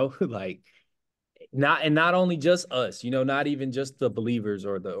humanity, like, not only just us, not even just the believers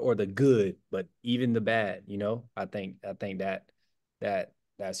or the good, but even the bad, I think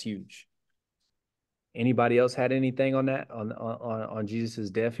that's huge. Anybody else had anything on that, on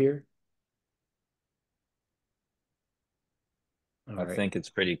Jesus's death here? All I right. think it's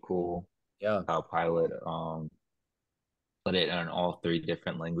pretty cool Yeah. how Pilate put it in all 3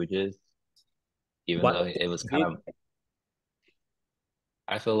 different languages, even though it was kind of,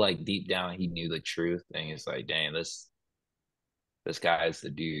 I feel like deep down he knew the truth and he's like, dang, this guy is the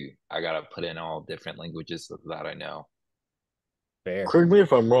dude. I gotta put in all different languages so that I know. Fair. Correct me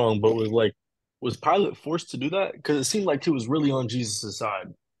if I'm wrong, but was Pilate forced to do that? Because it seemed like he was really on Jesus'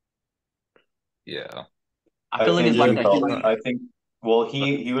 side. Yeah. I feel like it's like that. I think. Well,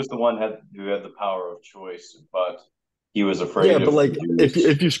 he was the one who had the power of choice, but he was Yeah, afraid but of the like Jews.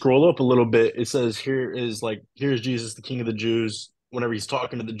 if you scroll up a little bit, it says here's Jesus, the King of the Jews. Whenever he's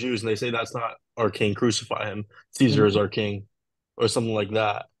talking to the Jews, and they say that's not our king, crucify him. Caesar is our king, or something like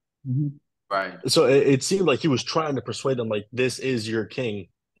that. Right. So it seemed like he was trying to persuade them, like, this is your king,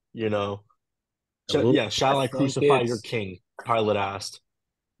 you know. A little Shall I young crucify your kids. king? Pilate asked.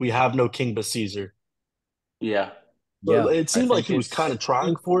 We have no king but Caesar. Yeah. So Yeah, it I seemed like think he was kind of it's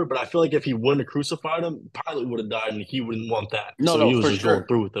trying for it, but I feel like if he wouldn't have crucified him, Pilate would have died, and he wouldn't want that. No, So he no, was for just going sure.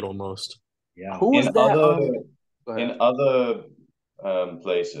 through with it almost. yeah. Who In was that? other Go ahead. in other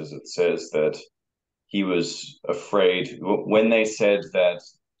places, it says that he was afraid when they said that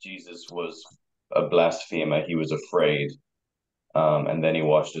Jesus was a blasphemer. He was afraid, and then he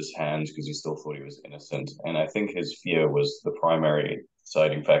washed his hands because he still thought he was innocent. And I think his fear was the primary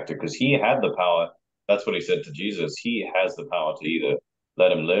deciding factor because he had the power. That's what he said to Jesus. He has the power to either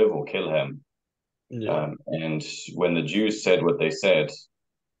let him live or kill him. Yeah. And when the Jews said what they said,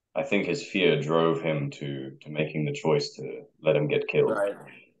 I think his fear drove him to making the choice to let him get killed. Right.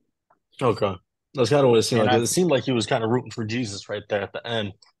 Okay. That's kind of what it seemed And like. I It seemed like he was kind of rooting for Jesus right there at the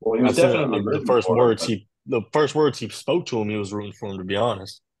end. Well, he was That's it. definitely The rooting first for him, words but the first words he spoke to him, he was rooting for him. To be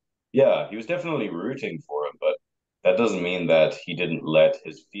honest. yeah, he was definitely rooting for him, but that doesn't mean that he didn't let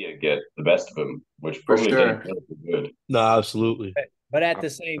his fear get the best of him, which For probably didn't sure. feel so good. No, absolutely. but at the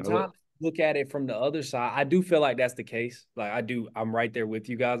same time, look at it from the other side. I do feel like that's the case. Like I'm right there with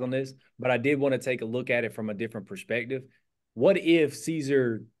you guys on this, but I did want to take a look at it from a different perspective. What if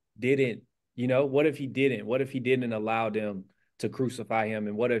Caesar didn't, what if he didn't? What if he didn't allow them to crucify him?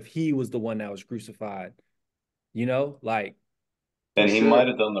 And what if he was the one that was crucified? Like, For And he sure. might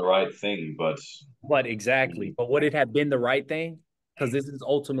have done the right thing, but but exactly. But would it have been the right thing? Because this is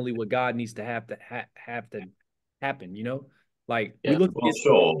ultimately what God needs to have to happen, Like we Yeah. look at well, this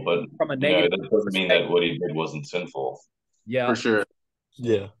sure, but from a negative that doesn't mean that perspective. what he did wasn't sinful. Yeah. For sure.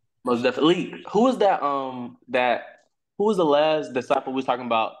 Yeah. Most definitely. Who was that? Who was the last disciple we was talking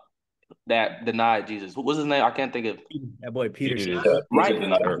about that denied Jesus? What was his name? I can't think of. That boy Peter Peter said, did. Yeah, Peter Right.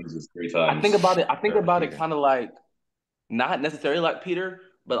 denied Or, Jesus three I think times. about it. I think about it Peter. kind of like not necessarily like Peter,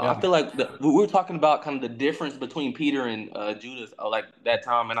 but yeah, I feel like we were talking about kind of the difference between Peter and Judas, like that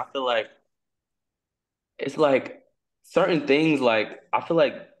time, and I feel like it's like certain things. Like I feel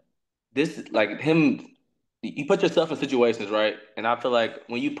like this, like him. You put yourself in situations, right? And I feel like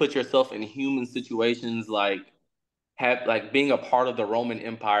when you put yourself in human situations, like being a part of the Roman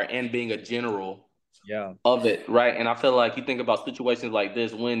Empire and being a general yeah, of it, right? And I feel like you think about situations like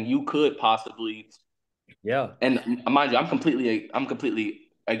this when you could possibly, yeah, and mind you, I'm completely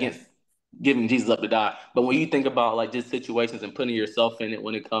against giving Jesus up to die. But when you think about like just situations and putting yourself in it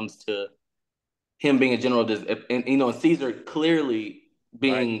when it comes to him being a general, this and Caesar clearly right.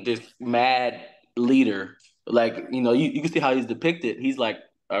 being this mad leader, like you can see how he's depicted. He's like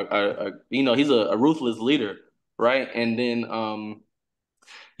he's a ruthless leader, right? And then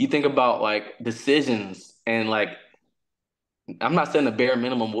you think about like decisions and like I'm not saying the bare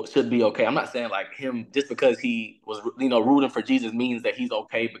minimum should be okay. I'm not saying like him just because he was rooting for Jesus means that he's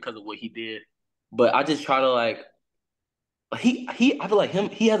okay because of what he did. But I just try to like I feel like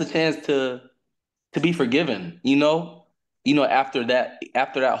he has a chance to be forgiven. After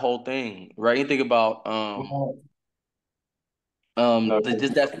that whole thing, right? You think about No,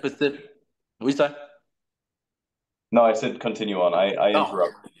 just that specific. What you say? no, I said continue on. I Oh,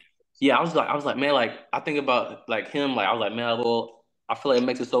 interrupted. yeah. I was like, man, like I think about like him. Like I was like, man, well, I feel like it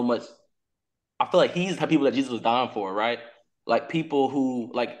makes it so much. I feel like he's the people that Jesus was dying for, right? Like people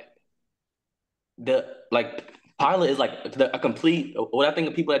who like Pilate is like a complete. What I think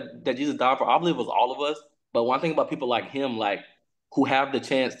of people that Jesus died for, I believe it was all of us. But when I think about people like him, like who have the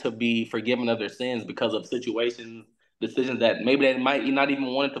chance to be forgiven of their sins because of situations, decisions that maybe they might not even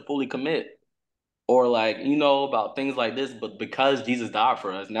wanted to fully commit, or like about things like this, but because Jesus died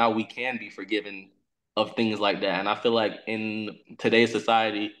for us, now we can be forgiven of things like that. And I feel like in today's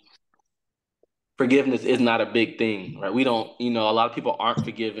society forgiveness is not a big thing, right? We don't, a lot of people aren't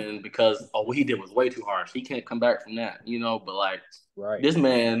forgiven because what he did was way too harsh. He can't come back from that. But like Right. this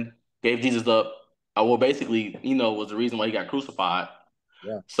man gave Jesus up. Well, basically, was the reason why he got crucified.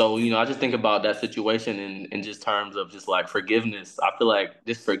 Yeah, So, I just think about that situation in just terms of just like forgiveness. I feel like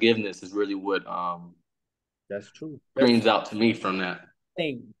this forgiveness is really what that's true. That's screams out to me from that.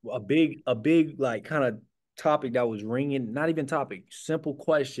 think a big like kind of topic that was ringing, not even topic, simple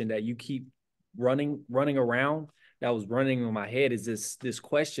question that you keep running around that was running in my head is this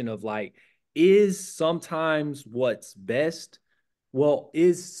question of like, is sometimes what's best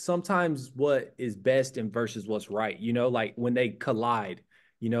is sometimes what is best and versus what's right, like when they collide,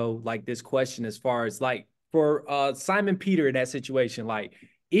 like this question as far as like for Simon Peter in that situation, like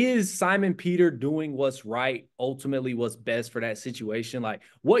is Simon Peter doing what's right ultimately what's best for that situation? Like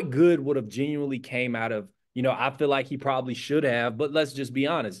what good would have genuinely came out of, I feel like he probably should have, but let's just be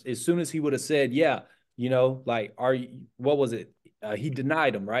honest. As soon as he would have said, yeah, You know, like, what was it? He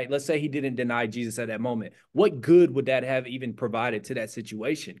denied him, right? Let's say he didn't deny Jesus at that moment. What good would that have even provided to that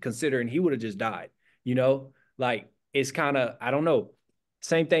situation, considering he would have just died? You know, like, it's kind of, I don't know.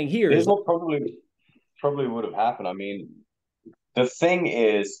 Same thing here. Here's what probably would have happened. I mean, the thing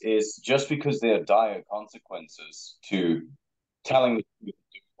is just because there are dire consequences to telling the truth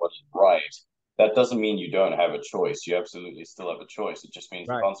and doing what is right, that doesn't mean you don't have a choice. You absolutely still have a choice. It just means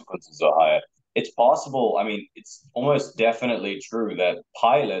the Right. consequences are higher. It's possible. I mean, it's almost definitely true that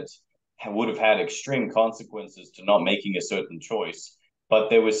Pilate would have had extreme consequences to not making a certain choice, but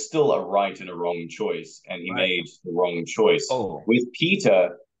there was still a right and a wrong choice, and he Right. made the wrong choice. Oh, With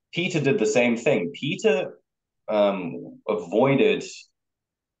Peter, Peter did the same thing. Peter avoided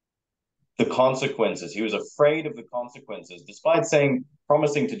the consequences. He was afraid of the consequences, despite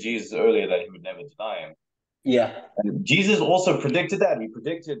promising to Jesus earlier that he would never deny him. Yeah. And Jesus also predicted that. He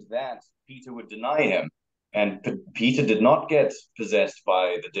predicted that Peter would deny him. And Peter did not get possessed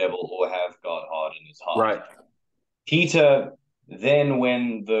by the devil or have God hard in his heart. Right. Peter, then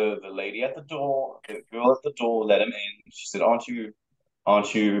when the lady at the door, the girl at the door let him in, she said, aren't you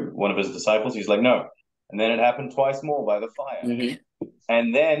one of his disciples? He's like, no. And then it happened twice more by the fire. Mm-hmm.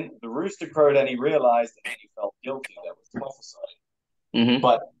 And then the rooster crowed and he realized and he felt guilty. That was prophesied. Mm-hmm.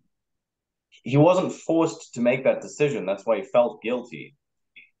 But he wasn't forced to make that decision. That's why he felt guilty.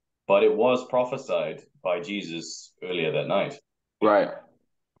 But it was prophesied by Jesus earlier that night. Right.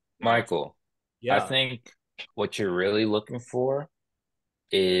 Michael, I Yeah. think what you're really looking for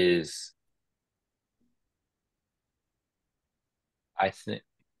is, I think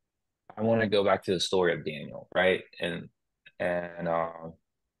I want to go back to the story of Daniel, right? And in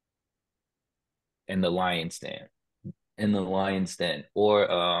the lion's den,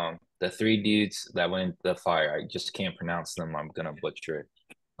 or the three dudes that went into the fire. I just can't pronounce them. I'm gonna butcher it.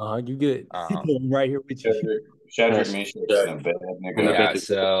 You good. Um, I'm right here with you. Shadrach, Yes. Meshach, and And Abednego. yeah, Abednego.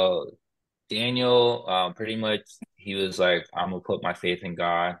 so Daniel, pretty much he was like, I'm gonna put my faith in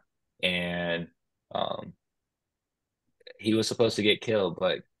God, and um, he was supposed to get killed,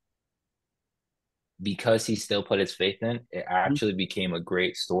 but because he still put his faith in, it actually became a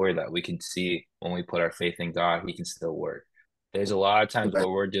great story that we can see when we put our faith in God, he can still work. There's a lot of times where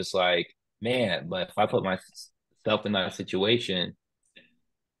we're just like, man, but if I put myself in that situation,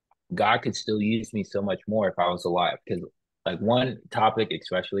 God could still use me so much more if I was alive. Because like one topic,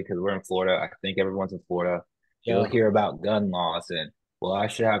 especially because we're in Florida, I think everyone's in Florida, you'll Yeah. hear about gun laws and, well, I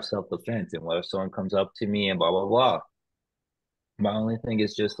should have self-defense, and what if someone comes up to me and blah blah blah. My only thing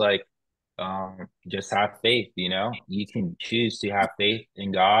is just like, just have faith, you know? You can choose to have faith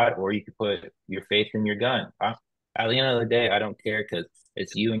in God, or you can put your faith in your gun. At the end of the day, I don't care because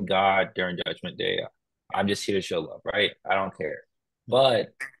it's you and God during Judgment Day. I'm just here to show love, right? I don't care. But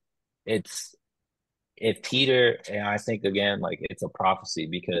it's if Peter, and I think again, like it's a prophecy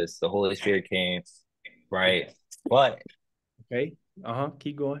because the Holy Spirit came, right? But Okay.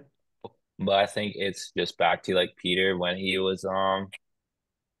 Keep going. I think it's just back to like Peter when Yeah.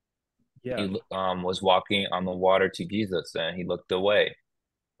 he was walking on the water to Jesus and he looked away.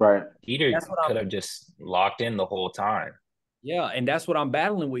 Right. Peter That's what could have just locked in the whole time. Yeah, and that's what I'm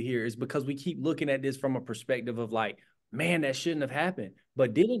battling with here is because we keep looking at this from a perspective of like, man, that shouldn't have happened.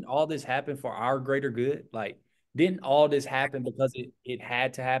 But didn't all this happen for our greater good? Like, didn't all this happen because it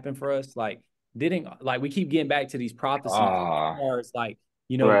had to happen for us? Like, didn't like we keep getting back to these prophecies as Ah, far as like,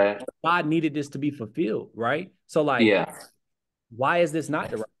 you know, Right. God needed this to be fulfilled, right? So like, Yeah. why is this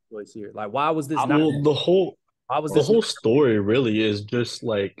not the right choice here? Like, why was this not? Well, Why was the this? whole story really is just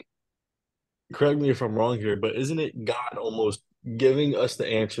like, correct me if I'm wrong here, but isn't it God almost giving us the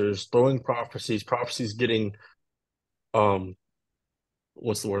answers, throwing prophecies getting um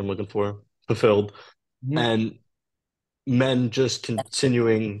what's the word I'm looking for? Fulfilled, Mhm. and men just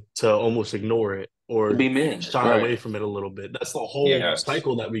continuing to almost ignore it To or be men. shy Right. away from it a little bit. That's the whole yes.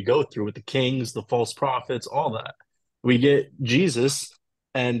 cycle that we go through with the kings, the false prophets, all that. We get Jesus,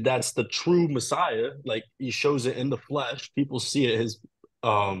 and that's the true Messiah. Like he shows it in the flesh. People see it, his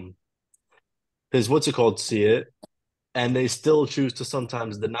what's it called, see it, and they still choose to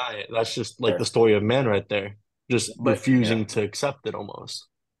sometimes deny it. That's just like the story of man right there, just But Yeah. refusing to accept it almost.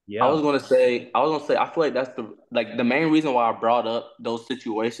 Yeah. I feel like that's the main reason why I brought up those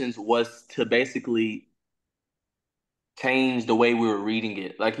situations was to basically change the way we were reading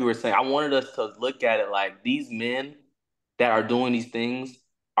it. Like you were saying, I wanted us to look at it like these men that are doing these things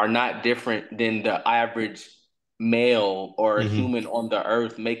are not different than the average male or Hmm. human on the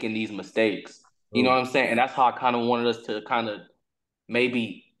earth making these mistakes. You know Oh, what I'm saying? And that's how I kind of wanted us to kind of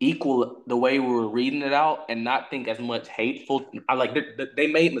maybe equal the way we were reading it out and not think as much hateful. I like they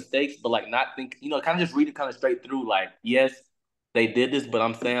made mistakes, but like not think, kind of just read it kind of straight through. Like, yes, they did this, but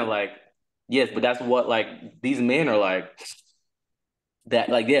I'm saying like, yes, but that's what like these men are like that.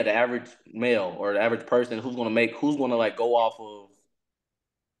 Like, yeah, the average male or the average person who's gonna like go off of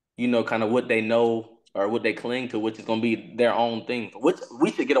kind of what they know or what they cling to, which is gonna be their own thing, which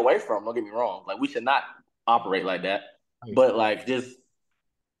we should get away from. Don't get me wrong. Like, we should not operate like that. But like just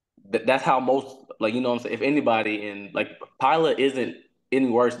that's how most, like, what I'm saying, if anybody in like Pilot isn't any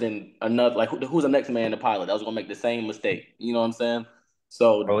worse than another, like who's the next man to Pilot that was gonna make the same mistake, you know what I'm saying? I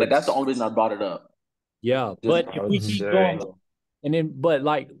So would that's the only reason I brought it up. Yeah, Just but I if would we keep going, say and then, but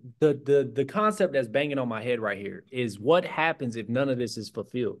like the concept that's banging on my head right here is what happens if none of this is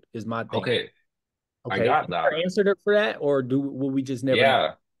fulfilled, is my thing. okay, I Okay, got is there that. an answer for that, or will we just never know?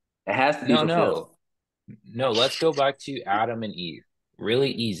 Yeah. it has to be No, fulfilled. no, let's go back to Adam and Eve.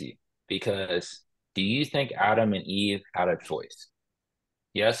 Really easy. Because do you think Adam and Eve had a choice?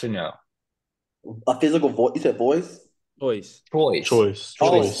 Yes or no? A physical voice. You said voice? Choice. Choice. Choice,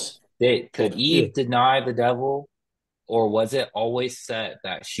 Oh, Choice. Could yeah. Eve deny the devil, or was it always set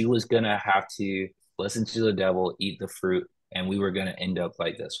that she was gonna have to listen to the devil, eat the fruit, and we were gonna end up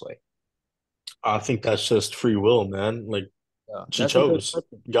like this way? I think that's just free will, man. Like Yeah, she that's a good chose.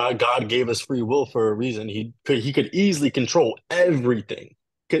 question. God gave us free will for a reason. He could easily control everything.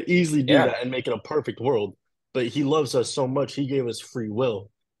 Could easily do Yeah. that and make it a perfect world. But he loves us so much, he gave us free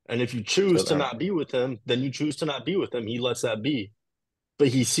will. And if you So choose to then not be with him, then you choose to not be with him. He lets that be. But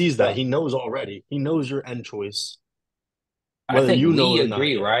he sees yeah. that. He knows already. He knows your end choice, I whether think you know we it or not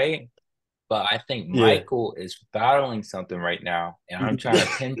agree, yet. right? But I think Yeah. Michael is battling something right now, and I'm trying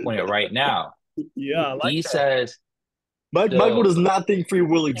to pinpoint it right now. Yeah, I like He that. says, Michael so does not think free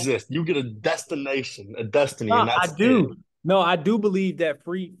will exists. You get a destination, a destiny, No, and I that's it. do. No, I do believe that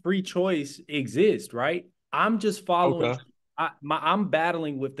free choice exists, right? I'm just following. Okay. I'm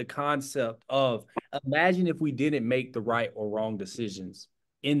battling with the concept of imagine if we didn't make the right or wrong decisions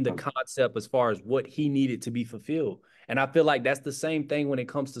in the concept as far as what he needed to be fulfilled. And I feel like that's the same thing when it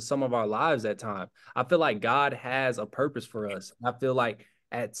comes to some of our lives at times. I feel like God has a purpose for us. I feel like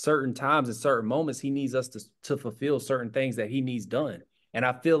at certain times and certain moments, he needs us to fulfill certain things that he needs done. And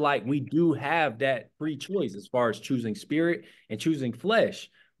I feel like we do have that free choice as far as choosing spirit and choosing flesh.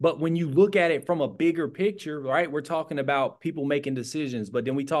 But when you look at it from a bigger picture, right, we're talking about people making decisions, but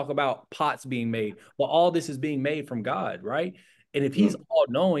then we talk about pots being made. Well, all this is being made from God, right? And if he's all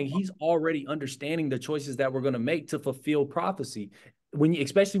knowing, he's already understanding the choices that we're going to make to fulfill prophecy.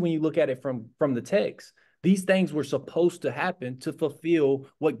 Especially when you look at it from the text, these things were supposed to happen to fulfill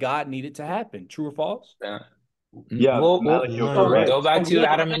what God needed to happen. True or false? uh, Yeah, well, Malik, you're No, you're right. go correct. back But to what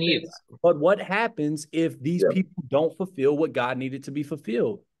Adam and Eve. happens? But what happens if these Yeah. people don't fulfill what God needed to be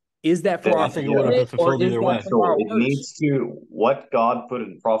fulfilled? Is that for Then, our I think it would have yeah, been benefit or fulfilled is either that way. for for sure. our It worst? needs to, what God put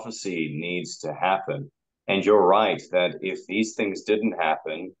in prophecy needs to happen. And you're right that if these things didn't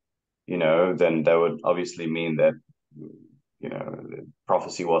happen, then that would obviously mean that, the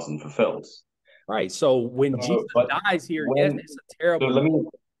prophecy wasn't fulfilled. Right. So when Jesus But dies here, yes, when, it's a so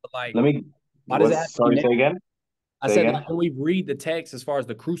terrible, but like, let me, why does it have to be sorry, negative? say again? I Say said, again? like, when we read the text as far as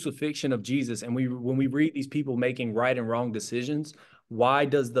the crucifixion of Jesus, and when we read these people making right and wrong decisions, why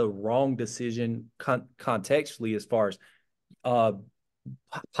does the wrong decision contextually, as far as uh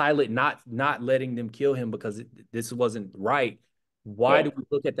Pilate not letting them kill him because this wasn't right? Why Yeah. do we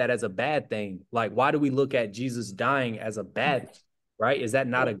look at that as a bad thing? Like, why do we look at Jesus dying as a bad thing? Right? Is that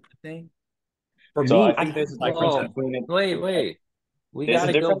not Yeah. a good thing? For So me, I think there's a like, difference Well, between wait. We there's got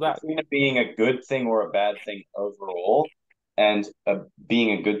a to go difference back. between it being a good thing or a bad thing overall and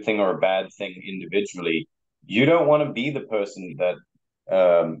being a good thing or a bad thing individually. You don't want to be the person that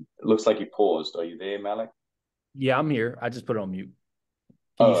looks like you paused. Are you there, Malik? yeah, I'm here. I just put it on mute.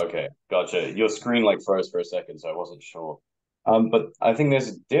 Can you? Oh, okay. Gotcha. Your screen like froze for a second, so I wasn't sure. But I think there's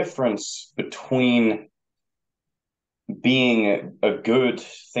a difference between being a good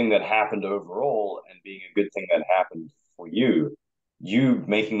thing that happened overall and being a good thing that happened for you. You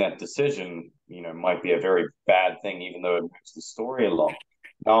making that decision, might be a very bad thing, even though it moves the story along.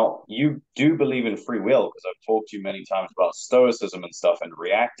 Now, you do believe in free will because I've talked to you many times about stoicism and stuff and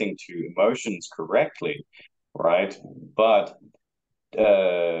reacting to emotions correctly, right? But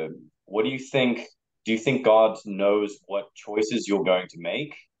uh, what do you think? Do you think God knows what choices you're going to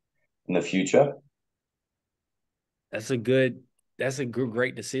make in the future? That's a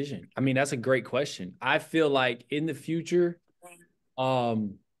great decision. I mean, that's a great question. I feel like in the future,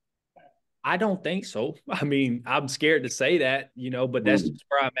 um, I don't think so. I mean, I'm scared to say that, but that's Mm, just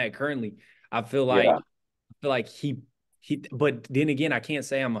where I'm at currently. I feel like yeah. I feel like he But then again, I can't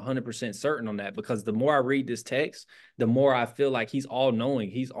say I'm 100% certain on that, because the more I read this text, the more I feel like he's all knowing.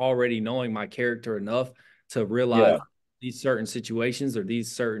 He's already knowing my character enough to realize these certain situations or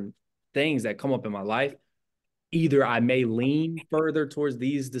these certain things that come up in my life. Either I may lean further towards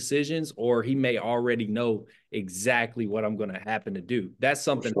these decisions, or he may already know exactly what I'm going to happen to do. That's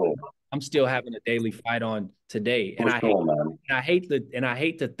something I'm still having a daily fight on today. And I hate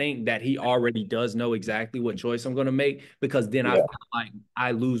to think that he already does know exactly what choice I'm going to make, because then I feel like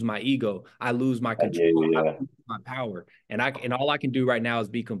I lose my ego, I lose my control, I lose my power, and all I can do right now is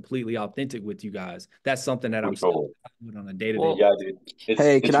be completely authentic with you guys. That's something that I'm still doing on a day-to-day. Yeah, dude.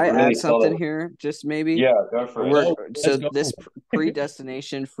 Hey, could I add something here? Just maybe. Yeah, go for it. So this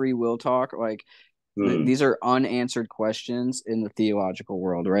predestination, free will talk, like these are unanswered questions in the theological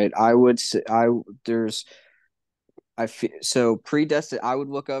world, right? I would say I would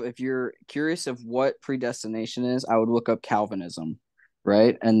look up, if you're curious of what predestination is, I would look up Calvinism,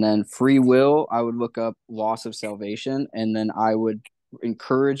 right? And then free will, I would look up loss of salvation, and then I would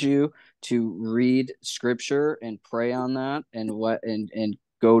encourage you to read scripture and pray on that, and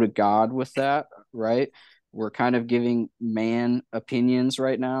go to God with that, right? We're kind of giving man opinions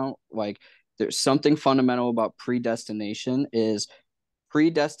right now. Like, there's something fundamental about predestination. Is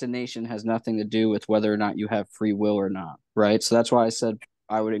predestination has nothing to do with whether or not you have free will or not, right? So that's why I said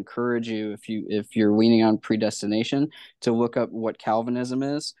I would encourage you, if you're leaning on predestination, to look up what Calvinism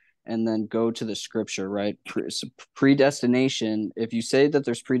is, and then go to the scripture, right? Predestination, if you say that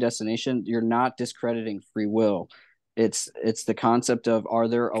there's predestination, you're not discrediting free will. It's the concept of, are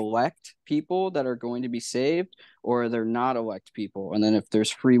there elect people that are going to be saved, or are there not elect people? And then if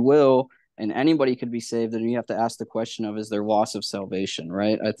there's free will and anybody could be saved, then you have to ask the question of, is there loss of salvation,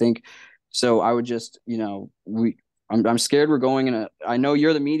 right? I think so. I would just, I'm scared we're going in I know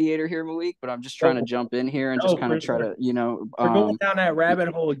you're the mediator here, Malik, but I'm just trying to jump in here and just kind of try to, we're going down that rabbit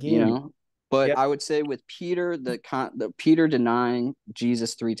hole again. But I would say with Peter, the Peter denying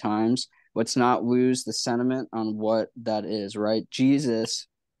Jesus 3 times, let's not lose the sentiment on what that is, right? Jesus,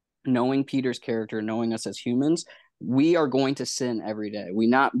 knowing Peter's character, knowing us as humans, we are going to sin every day. We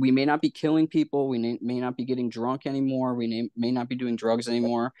may not be killing people. We may not be getting drunk anymore. We may not be doing drugs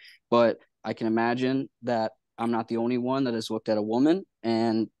anymore. But I can imagine that I'm not the only one that has looked at a woman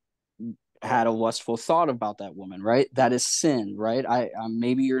and had a lustful thought about that woman, right? That is sin, right?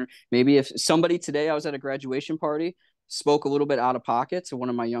 Maybe if somebody today, I was at a graduation party, spoke a little bit out of pocket to one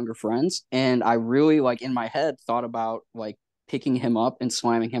of my younger friends, and I really, like, in my head thought about, like, picking him up and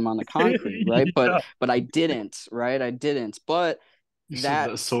slamming him on the concrete, right? Yeah. But I didn't, right? I didn't. But you said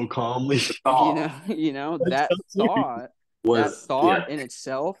that so calmly. That thought in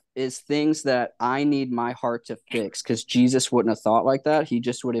itself is things that I need my heart to fix, because Jesus wouldn't have thought like that. He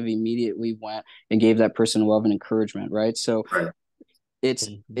just would have immediately went and gave that person love and encouragement, right? So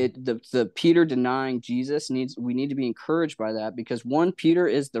the Peter denying Jesus, we need to be encouraged by that, because Peter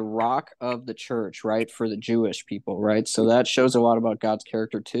is the rock of the church, right, for the Jewish people, right? So that shows a lot about God's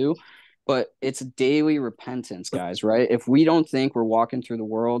character too. But it's daily repentance, guys, right? If we don't think we're walking through the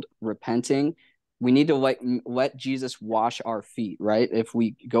world repenting, we need to let Jesus wash our feet, right? If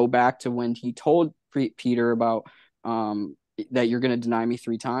we go back to when he told Peter about that you're going to deny me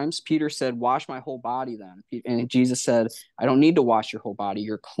 3 times, Peter said, wash my whole body then. And Jesus said, I don't need to wash your whole body.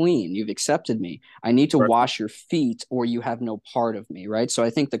 You're clean. You've accepted me. I need to wash your feet, or you have no part of me, right? So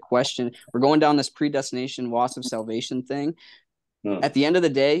I think the question, we're going down this predestination, loss of salvation thing. At the end of the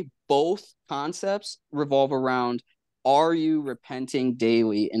day, both concepts revolve around, are you repenting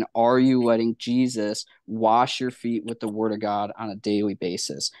daily, and are you letting Jesus wash your feet with the word of God on a daily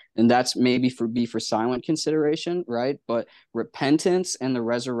basis? And that's maybe for silent consideration, right? But repentance and the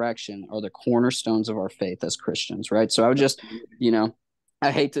resurrection are the cornerstones of our faith as Christians, right? So I would just, I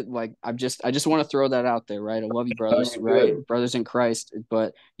hate to, I just want to throw that out there, right? I love you, brothers, right? Brothers in Christ.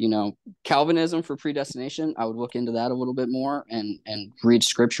 But, Calvinism for predestination, I would look into that a little bit more and read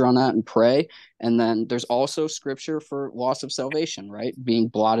scripture on that and pray. And then there's also scripture for loss of salvation, right? Being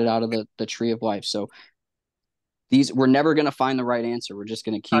blotted out of the tree of life. So we're never going to find the right answer. We're just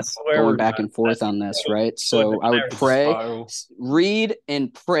going to keep going back and forth on this, right? So I would pray, read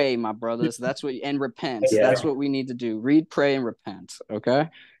and pray, my brothers. And repent. Yeah. That's what we need to do. Read, pray, and repent. Okay.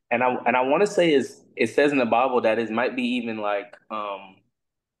 And I want to say it says in the Bible that it might be even like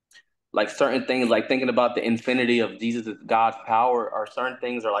certain things, like thinking about the infinity of Jesus, God's power, or certain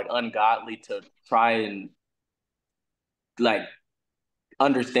things are like ungodly to try and like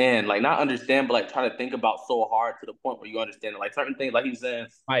understand, like not understand, but like try to think about so hard to the point where you understand it. Like certain things, like he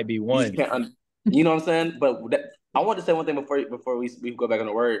says, might be one. You know what I'm saying? But I want to say one thing before we go back on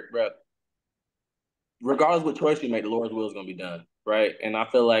the word, bro. regardless what choice you make, the Lord's will is going to be done, right? And I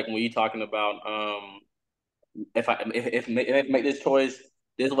feel like when you're talking about if make this choice,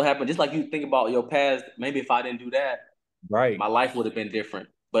 this will happen. Just like you think about your past, maybe if I didn't do that, Right. my life would have been different.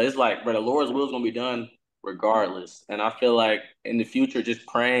 But it's like, bro, the Lord's will is going to be done regardless. And I feel like in the future, just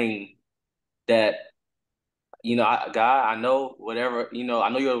praying that, God, I know whatever, I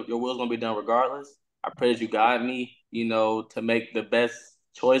know your will is going to be done regardless. I pray that you guide me, to make the best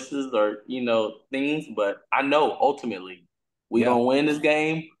choices or, things. But I know ultimately we're Yeah. going to win this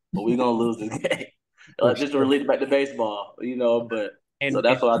game, but we're going to lose this game. For Just to sure. relate back to baseball, but so And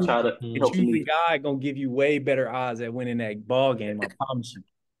that's what I try to help to choosing me. God gonna give you way better odds at winning that ball game. I promise you.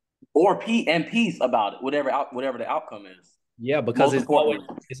 Or peace about it, whatever the outcome is. Yeah, because Most importantly.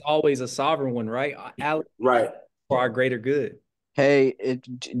 it's always a sovereign one, right? Alex, Right. for our greater good. Hey,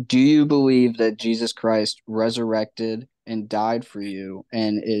 do you believe that Jesus Christ resurrected and died for you?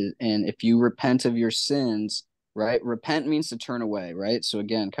 And if you repent of your sins, right? Repent means to turn away, right? So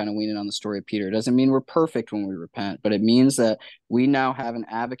again, kind of leaning on the story of Peter. It doesn't mean we're perfect when we repent, but it means that we now have an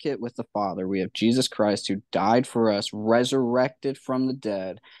advocate with the Father. We have Jesus Christ who died for us, resurrected from the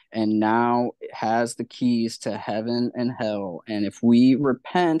dead, and now has the keys to heaven and hell. And if we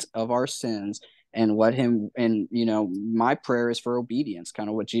repent of our sins and let him, and my prayer is for obedience, kind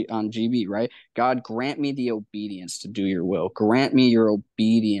of what on GB, right? God, grant me the obedience to do your will, grant me your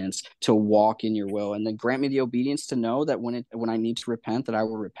obedience to walk in your will, and then grant me the obedience to know that when I need to repent, that I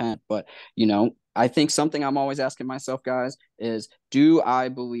will repent. But I think something I'm always asking myself, guys, is do I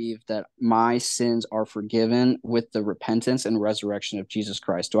believe that my sins are forgiven with the repentance and resurrection of Jesus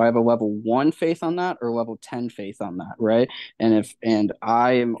Christ? Do I have a level 1 faith on that or level 10 faith on that, right? And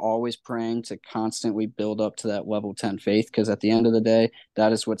I am always praying to constantly build up to that level 10 faith, because at the end of the day,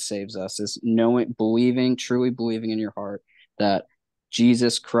 that is what saves us, is knowing, truly believing in your heart that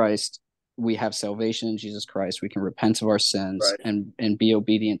Jesus Christ, we have salvation in Jesus Christ. We can repent of our sins Right. and be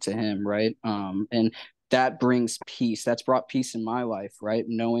obedient to him, right? And that brings peace. That's brought peace in my life, right?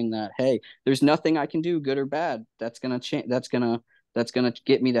 Knowing that, hey, there's nothing I can do, good or bad, that's gonna change. That's gonna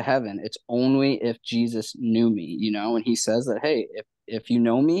get me to heaven. It's only if Jesus knew me, and he says that, hey, if you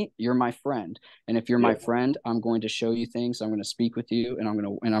know me, you're my friend. And if you're my friend, I'm going to show you things. I'm going to speak with you, and I'm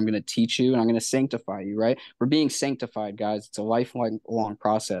going to teach you, and I'm going to sanctify you, right? We're being sanctified, guys. It's a lifelong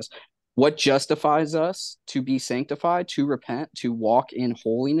process. What justifies us to be sanctified, to repent, to walk in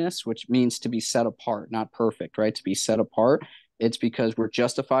holiness, which means to be set apart, not perfect, right? To be set apart. It's because we're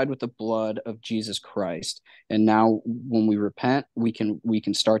justified with the blood of Jesus Christ. And now when we repent, we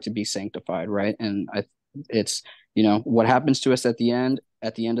can start to be sanctified, right? And it's what happens to us at the end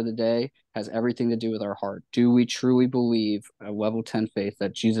of the day has everything to do with our heart. Do we truly believe, a level 10 faith,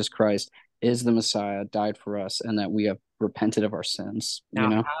 that Jesus Christ is the Messiah, died for us, and that we have repented of our sins? Now,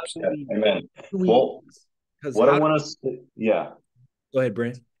 how do Yeah, we, amen. do we Well, because what I how do, want to, yeah, go ahead,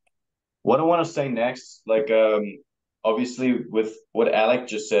 Brent. what I want to say next, like, obviously, with what Alec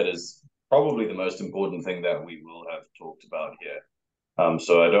just said, is probably the most important thing that we will have talked about here.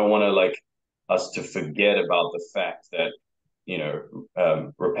 So I don't want to like us to forget about the fact that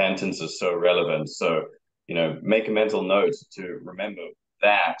repentance is so relevant. So make a mental note to remember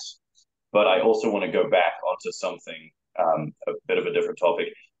that. But I also want to go back onto something, a bit of a different topic.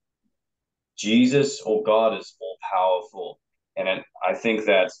 Jesus, or God, is all powerful, and I think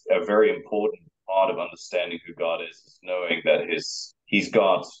that's a very important part of understanding who God is knowing that he's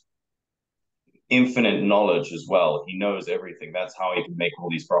got infinite knowledge as well. He knows everything. That's how he can make all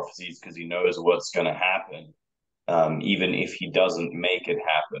these prophecies, because he knows what's going to happen, even if he doesn't make it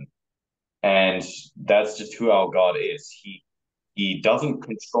happen. And that's just who our God is. He doesn't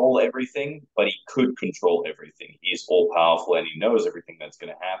control everything, but he could control everything. He's all powerful, and he knows everything that's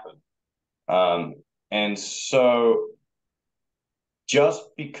going to happen. And so just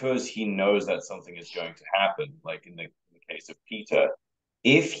because he knows that something is going to happen, like in the case of Peter,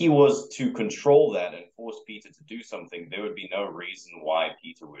 if he was to control that and force Peter to do something, there would be no reason why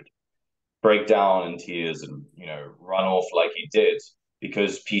Peter would break down in tears and run off like he did,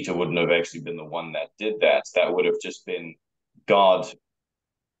 because Peter wouldn't have actually been the one that did that. That would have just been God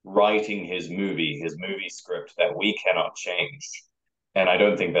writing his movie script that we cannot change. And I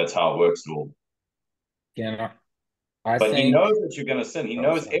don't think that's how it works at all. Yeah, I But he think. knows that you're going to sin. He Oh,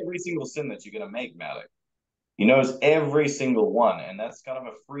 knows sorry. every single sin that you're going to make, Malik. He knows every single one. And that's kind of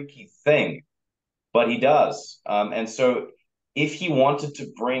a freaky thing, but he does. And so if he wanted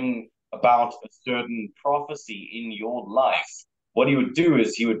to bring about a certain prophecy in your life, what he would do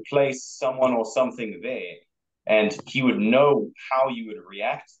is he would place someone or something there, and he would know how you would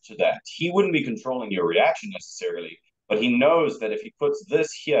react to that. He wouldn't be controlling your reaction necessarily, but he knows that if he puts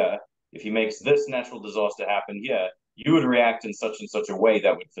this here, if he makes this natural disaster happen here, you would react in such and such a way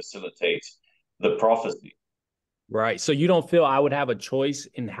that would facilitate the prophecy. Right. So you don't feel I would have a choice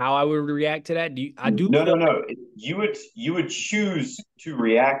in how I would react to that? I do No, feel no, no. You would choose to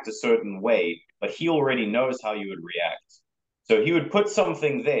react a certain way, but he already knows how you would react. So he would put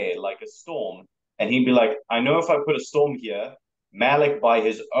something there, like a storm, and he'd be like, I know if I put a storm here, Malik, by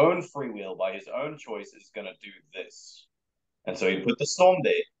his own free will, by his own choice, is going to do this. And so he'd put the storm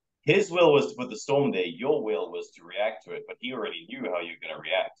there. His will was to put the storm there. Your will was to react to it, but he already knew how you're going to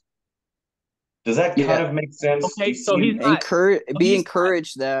react. Does that kind Yeah. of make sense? okay. So he's not. Be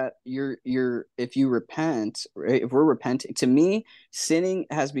encouraged that you're if you repent, right? If we're repenting, to me, sinning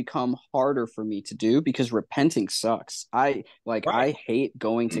has become harder for me to do because repenting sucks. I hate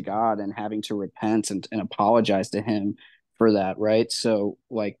going to God and having to repent and apologize to him for that, right? So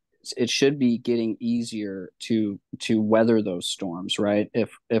like it should be getting easier to weather those storms, right?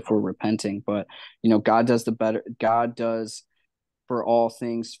 If we're repenting. But God does for all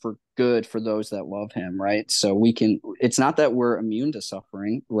things for good for those that love him, right? So it's not that we're immune to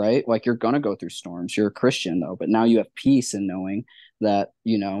suffering, right? Like you're going to go through storms. You're a Christian though, but now you have peace in knowing that,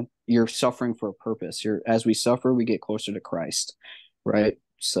 you're suffering for a purpose. As we suffer, we get closer to Christ, right?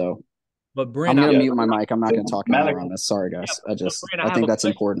 So But I'm Brent, going to mute my mic. I'm not going to talk Malik, anymore on this. Sorry guys. yeah, but Brent, I think that's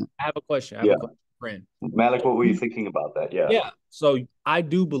important. I have a question. yeah. Brent. Malik, what were you thinking about that? Yeah. Yeah. So I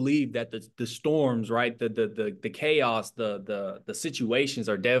do believe that the storms, right? The chaos, the situations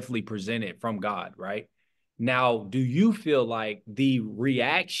are definitely presented from God, right? Now, do you feel like the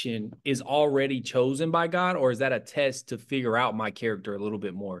reaction is already chosen by God, or is that a test to figure out my character a little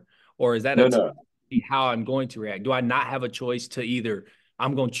bit more? Or is that No, a test no. to see how I'm going to react? Do I not have a choice to either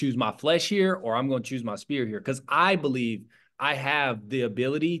I'm going to choose my flesh here or I'm going to choose my spirit here? Because I believe I have the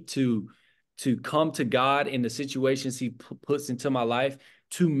ability to come to God in the situations he puts into my life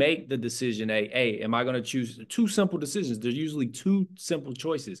to make the decision. Hey, am I going to choose two simple decisions? There's usually two simple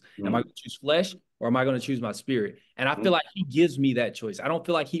choices. Am I going to choose flesh or am I going to choose my spirit? And I feel like he gives me that choice. I don't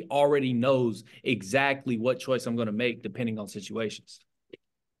feel like he already knows exactly what choice I'm going to make depending on situations.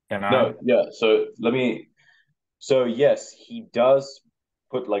 Can I? No, yeah. So yes, he does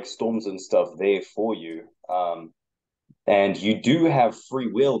put like storms and stuff there for you. And you do have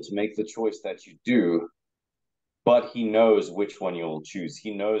free will to make the choice that you do, but he knows which one you'll choose.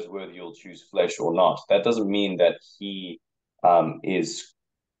 He knows whether you'll choose flesh or not. That doesn't mean that he is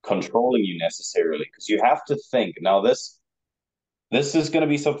controlling you necessarily, because you have to think. Now, this is going to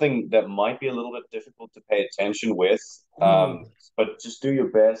be something that might be a little bit difficult to pay attention with, but just do your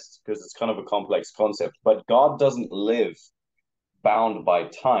best because it's kind of a complex concept. But God doesn't live bound by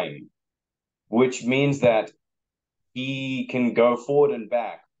time, which means that he can go forward and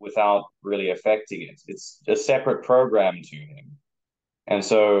back without really affecting it. It's a separate program to him. And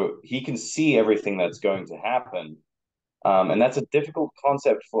so he can see everything that's going to happen. And that's a difficult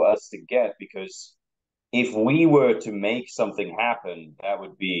concept for us to get, because if we were to make something happen, that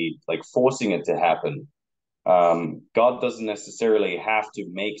would be like forcing it to happen. God doesn't necessarily have to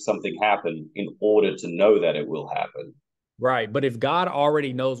make something happen in order to know that it will happen. Right. But if God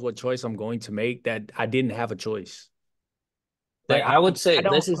already knows what choice I'm going to make, that I didn't have a choice. Like I would say I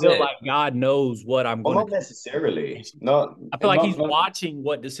don't this is feel it. like God knows what I'm Well, going not to necessarily. choose. Not, I feel like not, he's not, watching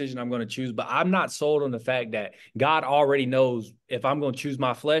what decision I'm going to choose, but I'm not sold on the fact that God already knows if I'm going to choose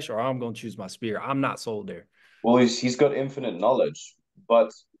my flesh or I'm going to choose my spirit. I'm not sold there. well, he's got infinite knowledge,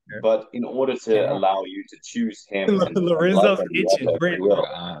 but in order Can to I? allow you to choose him and love Lorenzo's him, you have itching. to have free Brent, will.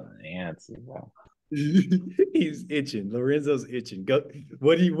 Answer, bro. he's itching. Lorenzo's itching. Go.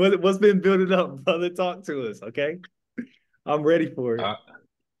 What's been building up, brother? Talk to us, okay? I'm ready for it.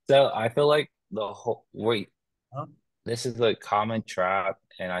 So I feel like the whole wait, Huh? this is a common trap,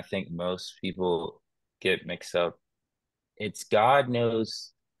 and I think most people get mixed up. It's God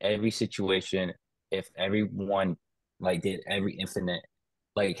knows every situation. If everyone like did every infinite,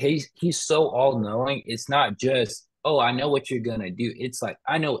 like he's so all knowing. It's not just, oh, I know what you're gonna do. It's like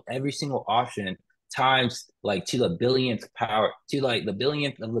I know every single option times like to the billionth power, to like the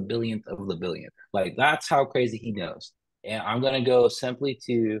billionth of the billionth of the billionth. Like that's how crazy he knows. And I'm gonna go simply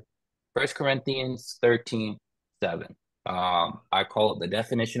to First Corinthians 13:7. I call it the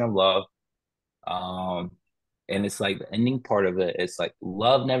definition of love. Um, and it's like the ending part of it. It's like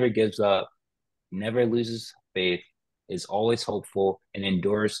love never gives up, never loses faith, is always hopeful, and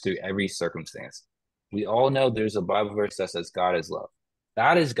endures through every circumstance. We all know there's a Bible verse that says God is love.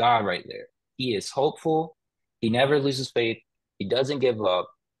 That is God right there. He is hopeful. He never loses faith. He doesn't give up.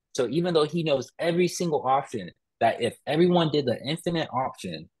 So even though he knows every single option, that if everyone did the infinite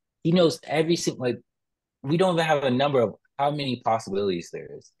option, he knows every single, like, we don't even have a number of how many possibilities there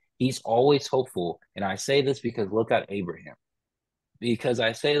is. He's always hopeful. And I say this because look at Abraham. Because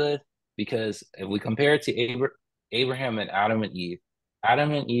I say this because if we compare it to Abraham and Adam and Eve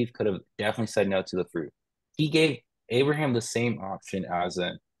could have definitely said no to the fruit. He gave Abraham the same option as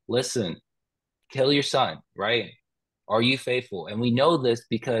in, listen, kill your son, right? Are you faithful? And we know this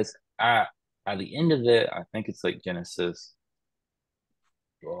because at the end of it, I think it's like Genesis.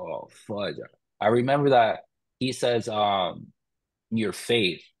 Oh, fudge. I remember that he says, your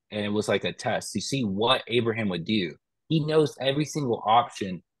faith, and it was like a test to see what Abraham would do. He knows every single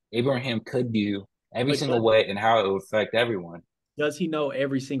option Abraham could do, every But single way, and how it would affect everyone. does he know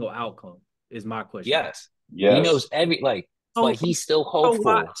every single outcome? Is my question. Yes, he Yes. knows every like, So, but he's still why,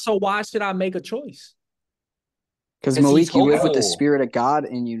 hopeful so why should I make a choice? Because because he's Malik, you live with the hopeful. spirit of God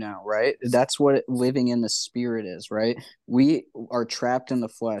in you now, right? That's what living in the spirit is, right? We are trapped in the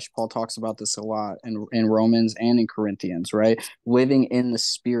flesh. Paul talks about this a lot in Romans and in Corinthians, right? Living in the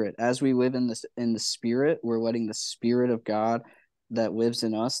spirit. As we live in the spirit, we're letting the spirit of God that lives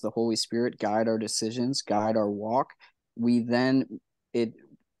in us, the Holy Spirit, guide our decisions, guide our walk. We then it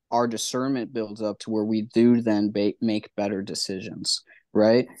our discernment builds up to where we do then make better decisions,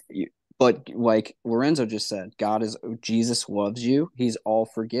 right? But like Lorenzo just said, Jesus loves you. He's all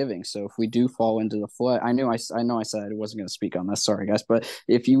forgiving. So if we do fall into the flesh, I know I said I wasn't going to speak on this. Sorry, guys. But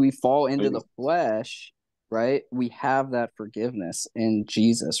if we fall into the flesh, right, we have that forgiveness in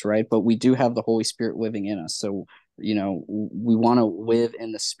Jesus, right? But we do have the Holy Spirit living in us. So, we want to live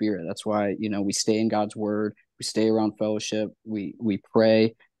in the Spirit. That's why, we stay in God's word. We stay around fellowship. We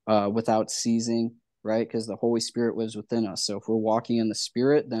pray without ceasing, right? Because the Holy Spirit lives within us. So if we're walking in the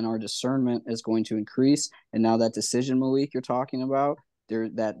Spirit, then our discernment is going to increase. And now that decision, Malik, you're talking about,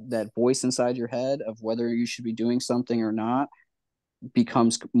 that voice inside your head of whether you should be doing something or not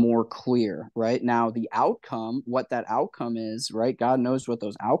becomes more clear, right? Now the outcome, what that outcome is, right? God knows what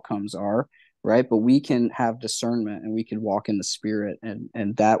those outcomes are, right? But we can have discernment and we can walk in the Spirit,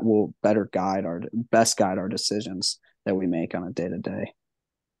 and that will guide our decisions that we make on a day to day.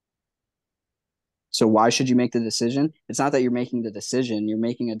 So why should you make the decision? It's not that you're making the decision, you're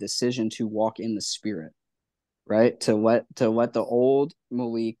making a decision to walk in the Spirit, right? To let the old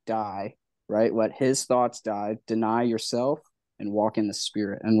Malik die, right? Let his thoughts die, deny yourself and walk in the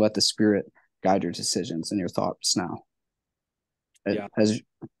Spirit, and let the Spirit guide your decisions and your thoughts now. Yeah.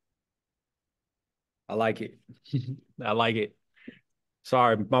 I like it. I like it.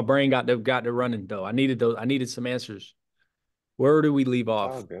 Sorry, my brain got to running though. I needed some answers. Where do we leave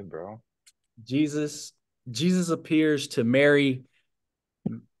off? Oh, good, bro. Jesus appears to Mary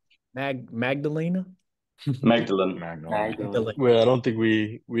Magdalena. Magdalene. Magdalene. Wait, I don't think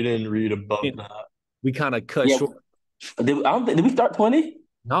we didn't read above that. We kind of cut short. Did we start 20?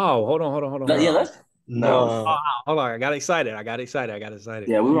 No, hold on. No, yeah, let's. No. Hold on. I got excited.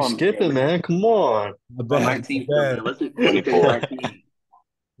 Yeah, we were You're on. skipping, man. Come on. We're on 19 still, man. Let's just 24.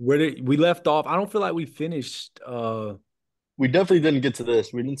 Where did we left off? I don't feel like we finished. We definitely didn't get to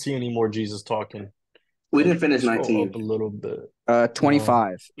this. We didn't see any more Jesus talking. We didn't finish Scroll 19. up a little bit.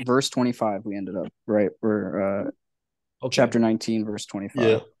 25, verse 25. We ended up right. We're okay. Chapter 19, verse 25.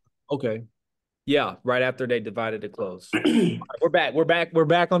 Yeah. Okay. Yeah, right after they divided the clothes. We're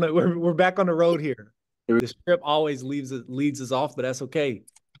back on the road here. The script always leads us off, but that's okay.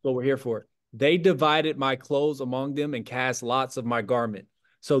 That's what we're here for. They divided my clothes among them and cast lots of my garment.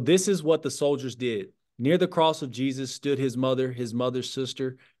 So this is what the soldiers did. Near the cross of Jesus stood his mother's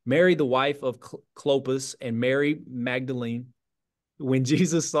sister, Mary, the wife of Clopas, and Mary Magdalene. When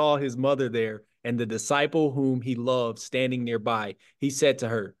Jesus saw his mother there and the disciple whom he loved standing nearby, he said to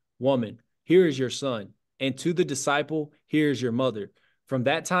her, "Woman, here is your son." And to the disciple, "Here is your mother." From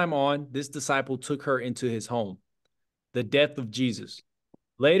that time on, this disciple took her into his home. The death of Jesus.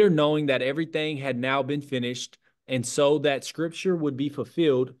 Later, knowing that everything had now been finished, and so that scripture would be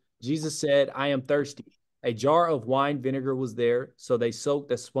fulfilled, Jesus said, "I am thirsty." A jar of wine vinegar was there, so they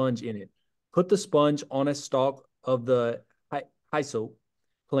soaked a sponge in it, put the sponge on a stalk of the hyssop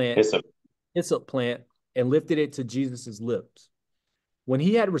plant, and lifted it to Jesus' lips. When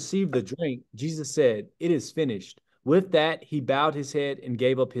he had received the drink, Jesus said, "It is finished." With that, he bowed his head and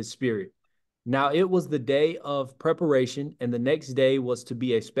gave up his spirit. Now it was the day of preparation, and the next day was to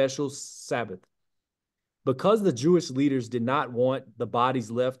be a special Sabbath. Because the Jewish leaders did not want the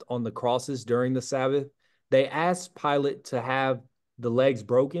bodies left on the crosses during the Sabbath, they asked Pilate to have the legs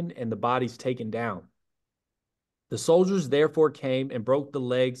broken and the bodies taken down. The soldiers therefore came and broke the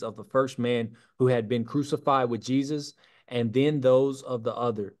legs of the first man who had been crucified with Jesus, and then those of the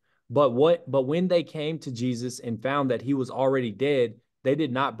other. But when they came to Jesus and found that he was already dead, they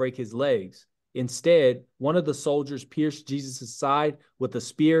did not break his legs. Instead, one of the soldiers pierced Jesus' side with a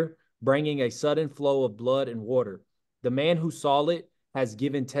spear, bringing a sudden flow of blood and water. The man who saw it has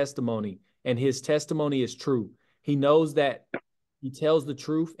given testimony, and his testimony is true. He knows that he tells the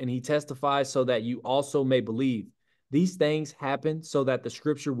truth, and he testifies so that you also may believe. These things happen so that the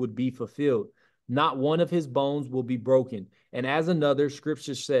scripture would be fulfilled. Not one of his bones will be broken. And as another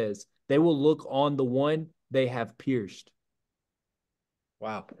scripture says, they will look on the one they have pierced.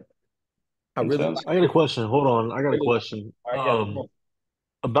 Wow. I really Intense. I got a question. Hold on. I got a question. all right, yeah.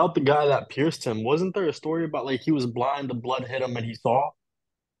 About the guy that pierced him, wasn't there a story about like he was blind, the blood hit him and he saw?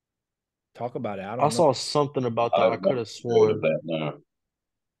 Talk about it. I I don't know. saw something about that. I I've could have heard of sworn. that. No.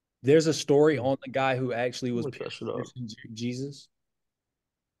 There's a story on the guy who actually was Look that shit up. piercing Jesus.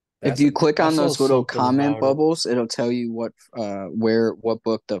 If That's you click I on saw those little something comment about it. bubbles, it'll tell you what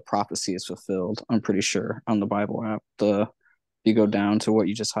book the prophecy is fulfilled. I'm pretty sure on the Bible app. You go down to what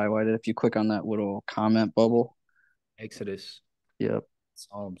you just highlighted. If you click on that little comment bubble, Exodus, yep.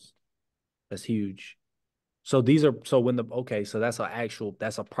 Psalms. That's huge. So these are so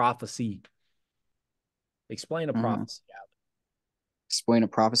that's a prophecy. Explain a Mhm. prophecy. Explain a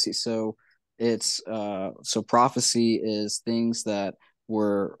prophecy. So so prophecy is things that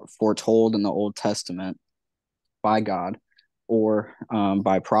were foretold in the Old Testament by God or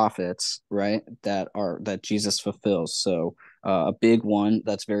by prophets, right? That Jesus fulfills. So a big one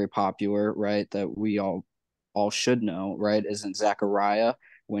that's very popular, right? That we all should know, right? Is in Zechariah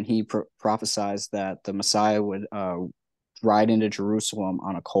when he prophesies that the Messiah would ride into Jerusalem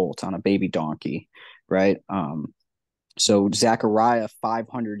on a colt, on a baby donkey, right? So Zechariah,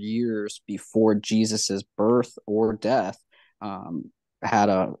 500 years before Jesus's birth or death, had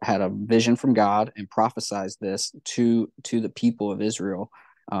a vision from God and prophesied this to the people of Israel,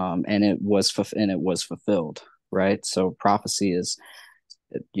 and it was fulfilled. Right. So prophecy is,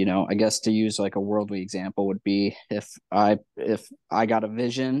 I guess to use like a worldly example would be if I got a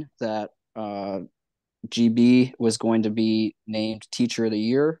vision that GB was going to be named Teacher of the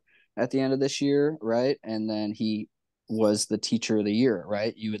Year at the end of this year, right? And then he was the Teacher of the Year,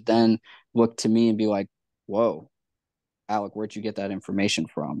 right? You would then look to me and be like, "Whoa, Alec, where'd you get that information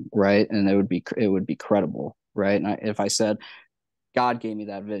from?" Right? And it would be credible, right? And if I said God gave me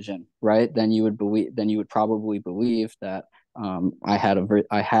that vision, right? Then you would probably believe that I had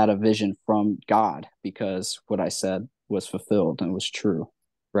a vision from God because what I said was fulfilled and was true,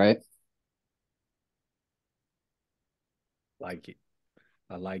 right? Like it.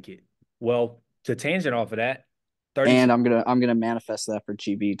 I like it. Well, to tangent off of that, 30. And I'm gonna manifest that for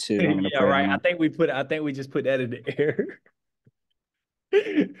GB too. I'm gonna Yeah, pray right. on it. I think we just put that in the air.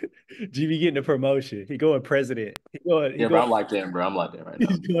 GB getting the promotion. He going president. Yeah, bro, I'm like that, bro. I'm like that right now.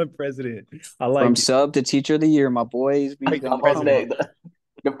 He's going president. I From like it. sub to Teacher of the Year, my boys be Like gonna I'm about to come say up.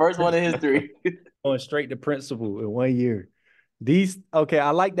 the first one in history. Going straight to principal in 1 year. I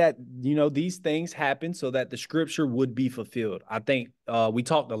like that, these things happen so that the scripture would be fulfilled. I think we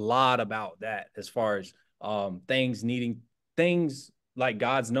talked a lot about that as far as things like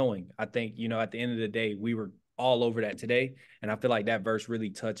God's knowing. I think, at the end of the day, we were all over that today. And I feel like that verse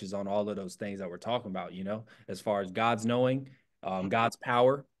really touches on all of those things that we're talking about, as far as God's knowing, God's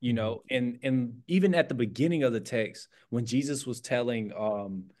power, and even at the beginning of the text, when Jesus was telling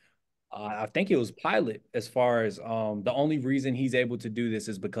I think it was Pilate, as far as the only reason he's able to do this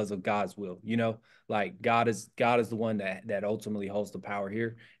is because of God's will. Like God is the one that ultimately holds the power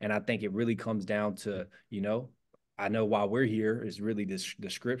here. And I think it really comes down to, I know why we're here is really the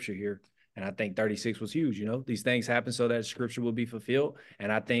scripture here. And I think 36 was huge. These things happen so that scripture will be fulfilled.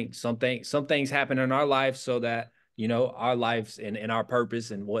 And I think some things happen in our life so that, our lives and our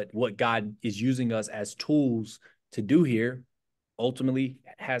purpose and what God is using us as tools to do here ultimately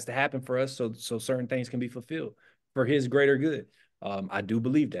has to happen for us so certain things can be fulfilled for his greater good. I do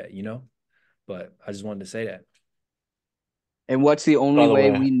believe that, but I just wanted to say that. And what's the only By the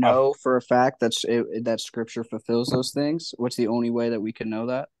way way, we know for a fact that Scripture fulfills those things? What's the only way that we can know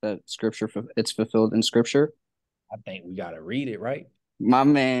that Scripture it's fulfilled in Scripture? I think we got to read it, right? My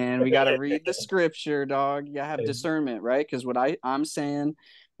man, we got to read the Scripture, dog. You gotta have discernment, right? Because I'm saying,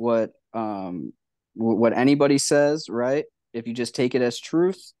 what anybody says, right? If you just take it as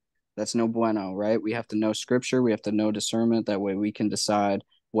truth, that's no bueno, right? We have to know Scripture. We have to know discernment. That way, we can decide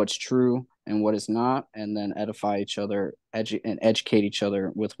what's true and what is not, and then edify each other, and educate each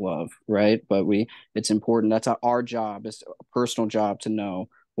other with love, right? But it's important. That's our job. It's a personal job to know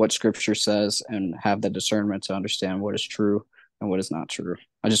what Scripture says and have the discernment to understand what is true and what is not true.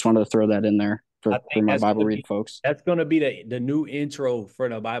 I just wanted to throw that in there I for think my Bible reading folks. that's going to be the new intro for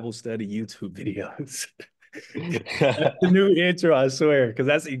the Bible study YouTube videos. That's the new intro, I swear, because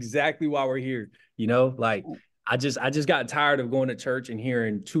that's exactly why we're here. You know, like I just got tired of going to church and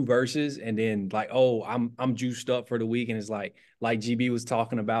hearing two verses and then like, oh, I'm juiced up for the week. And it's like GB was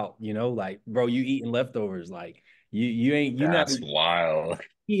talking about, you know, like, bro, you eating leftovers. Like you not That's wild.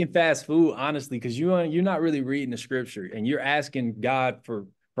 eating fast food, honestly, because you're not really reading the scripture and you're asking God for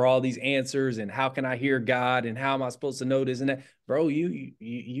all these answers and how can I hear God and how am I supposed to know this and that, bro? You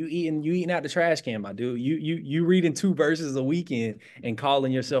eating out the trash can, my dude. You reading two verses a weekend and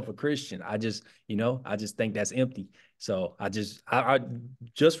calling yourself a Christian. I just think that's empty. So I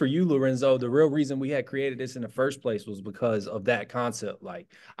just for you, Lorenzo, the real reason we had created this in the first place was because of that concept. Like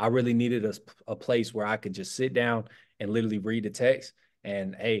I really needed a place where I could just sit down and literally read the text.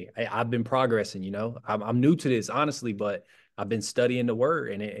 And hey, I've been progressing, you know. I'm new to this, honestly, but I've been studying the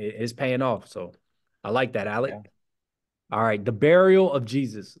word and it's paying off. So I like that, Alec. Yeah. All right. The burial of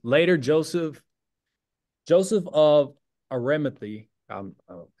Jesus. Later, Joseph of Arimathea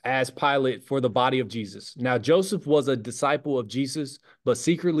asked Pilate for the body of Jesus. Now, Joseph was a disciple of Jesus, but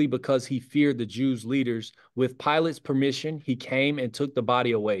secretly because he feared the Jews' leaders, with Pilate's permission, he came and took the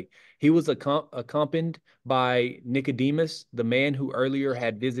body away. He was accompanied by Nicodemus, the man who earlier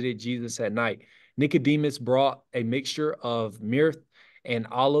had visited Jesus at night. Nicodemus brought a mixture of myrrh and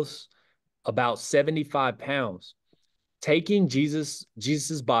olives, about 75 pounds. Taking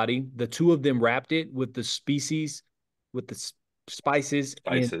Jesus's body, the two of them wrapped it with the spices Spices.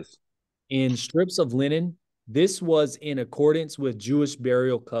 in strips of linen. This was in accordance with Jewish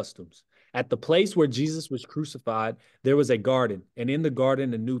burial customs. At the place where Jesus was crucified, there was a garden, and in the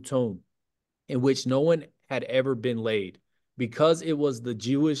garden a new tomb in which no one had ever been laid. Because it was the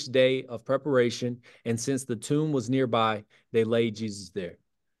Jewish day of preparation, and since the tomb was nearby, they laid Jesus there.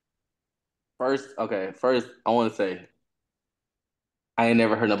 First, I want to say I ain't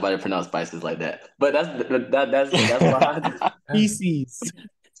never heard nobody pronounce spices like that. But that's behind. Species.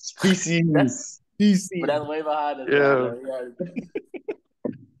 Species. But that's way behind us, Yeah. bro.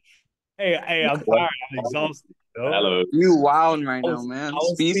 Hey, I'm tired. I'm exhausted. Bro. Hello. You wilding right I now, was, man. I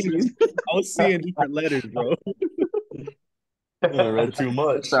was seeing, Species. I was seeing different letters, bro. I read too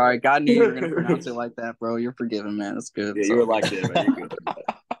much. It's all right. God knew you were gonna pronounce it like that, bro. You're forgiven, man. It's good. Yeah, It's you were all like good. that, man. You're good.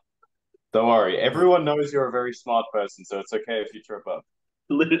 Don't worry. Everyone knows you're a very smart person, so it's okay if you trip up.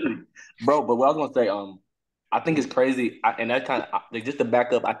 Literally, bro. But what I was gonna say, I think it's crazy, and that kind of like, just to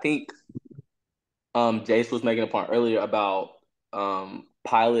back up. I think Jace was making a point earlier about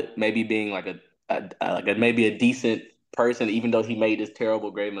Pilate maybe being like maybe a decent person, even though he made this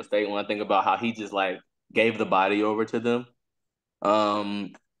terrible, grave mistake. When I think about how he just like gave the body over to them,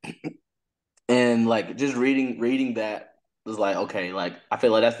 um, and like just reading that was like, okay, like I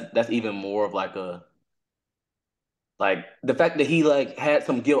feel like that's even more of like a like the fact that he like had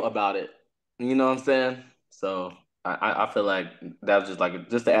some guilt about it. You know what I'm saying? So I feel like that was just like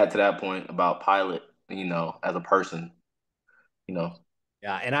just to add to that point about Pilate, as a person, you know.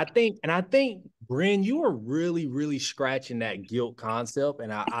 Yeah, and I think, Bryn, you were really, really scratching that guilt concept,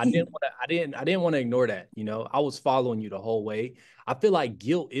 and I didn't want to ignore that. You know, I was following you the whole way. I feel like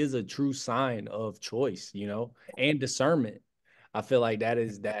guilt is a true sign of choice, you know, and discernment. I feel like that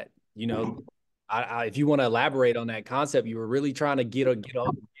is that, you know, if you want to elaborate on that concept, you were really trying to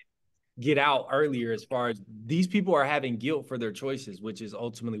get out earlier as far as these people are having guilt for their choices, which is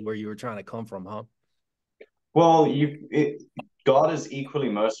ultimately where you were trying to come from, huh? Well, God is equally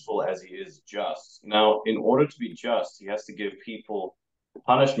merciful as he is just. Now, in order to be just, he has to give people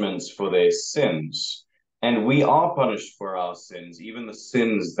punishments for their sins. And we are punished for our sins, even the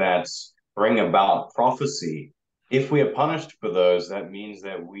sins that bring about prophecy. If we are punished for those, that means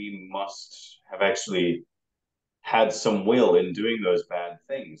that we must have actually had some will in doing those bad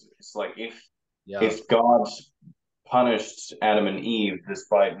things. It's like Yeah. if God punished Adam and Eve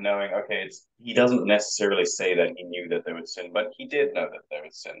despite knowing, okay, he doesn't necessarily say that he knew that they would sin, but he did know that they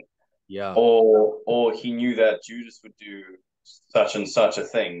would sin. Yeah. Or he knew that Judas would do such and such a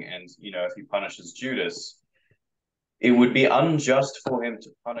thing, and if he punishes Judas, it would be unjust for him to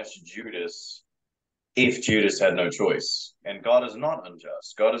punish Judas if Judas had no choice. And God is not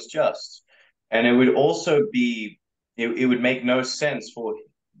unjust. God is just. And it would also be it would make no sense for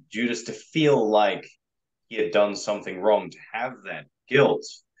Judas to feel like he had done something wrong, to have that guilt.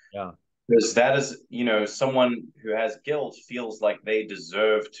 Yeah. Because that is, someone who has guilt feels like they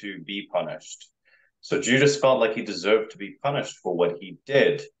deserve to be punished. So Judas felt like he deserved to be punished for what he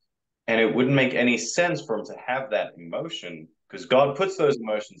did. And it wouldn't make any sense for him to have that emotion because God puts those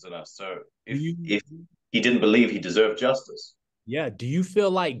emotions in us. So Do you if he didn't believe he deserved justice. Yeah. Do you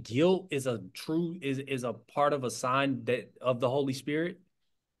feel like guilt is a part of a sign that of the Holy Spirit?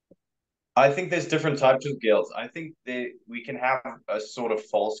 I think there's different types of guilt. I think we can have a sort of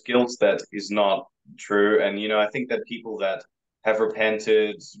false guilt that is not true. And, I think that people that have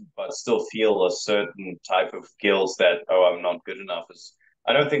repented but still feel a certain type of guilt that, oh, I'm not good enough,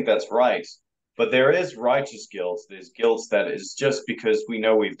 I don't think that's right. But there is righteous guilt. There's guilt that is just because we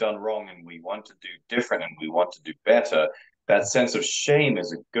know we've done wrong and we want to do different and we want to do better. That sense of shame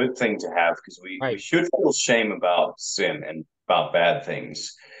is a good thing to have because we Right. should feel shame about sin and about bad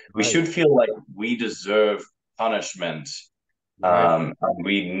things. We Right. should feel like we deserve punishment. Right. And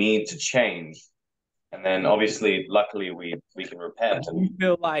we need to change. And then obviously, luckily, we can repent Do you and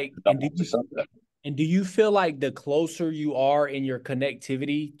feel like, not to something. and do you feel like the closer you are in your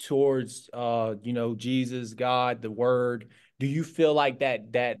connectivity towards, Jesus, God, the Word, do you feel like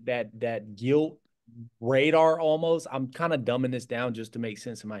that guilt radar almost? I'm kind of dumbing this down just to make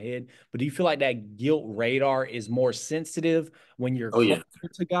sense in my head, but do you feel like that guilt radar is more sensitive when you're Oh yeah.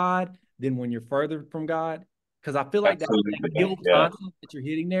 closer to God than when you're further from God? Because I feel like that Absolutely, guilt yeah. concept that you're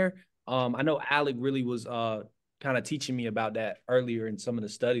hitting there. I know Alec really was kind of teaching me about that earlier in some of the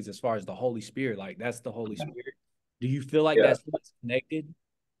studies as far as the Holy Spirit. Like that's the Holy Spirit. Do you feel like Yeah. that's connected?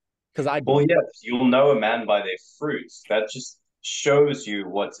 Because I do. Well, yes, you'll know a man by their fruits. That just shows you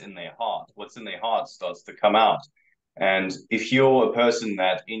what's in their heart. What's in their heart starts to come out. And if you're a person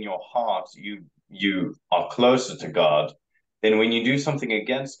that in your heart you are closer to God, then when you do something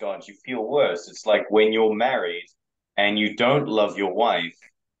against God, you feel worse. It's like when you're married and you don't love your wife,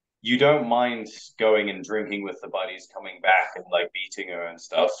 you don't mind going and drinking with the buddies, coming back and like beating her and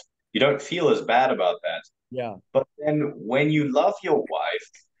stuff. You don't feel as bad about that. Yeah. But then when you love your wife,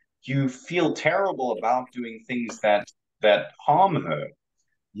 you feel terrible about doing things that harm her.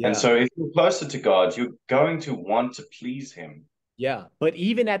 And Yeah. so if you're closer to God, you're going to want to please him. Yeah, but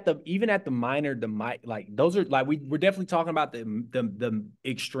even at the minor, like those are like we're definitely talking about the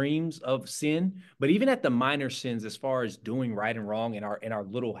extremes of sin, but even at the minor sins, as far as doing right and wrong in our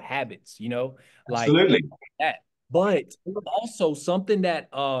little habits, like Absolutely. that. But also something that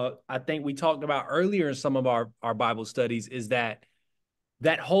I think we talked about earlier in some of our Bible studies is that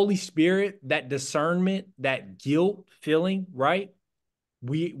Holy Spirit, that discernment, that guilt feeling, right?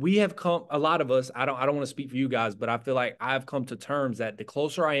 We have come, a lot of us, I don't want to speak for you guys, but I feel like I've come to terms that the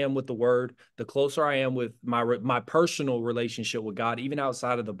closer I am with the Word, the closer I am with my personal relationship with God, even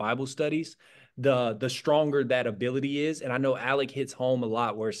outside of the Bible studies, the stronger that ability is. And I know Alec hits home a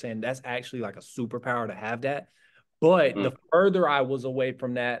lot where saying that's actually like a superpower to have that. But Mm. the further I was away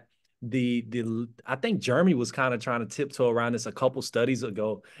from that, the I think Jeremy was kind of trying to tiptoe around this a couple studies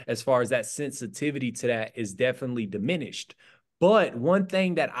ago, as far as that sensitivity to that is definitely diminished. But one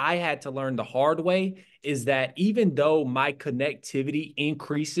thing that I had to learn the hard way is that even though my connectivity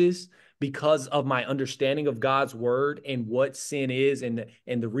increases because of my understanding of God's word and what sin is and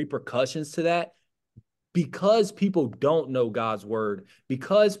the repercussions to that, because people don't know God's word,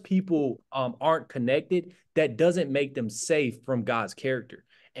 because people aren't connected, that doesn't make them safe from God's character.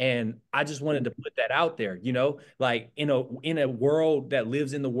 And I just wanted to put that out there, like in a world that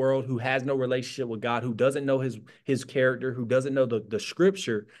lives in the world, who has no relationship with God, who doesn't know his character, who doesn't know the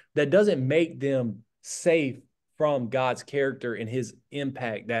scripture, that doesn't make them safe from God's character and his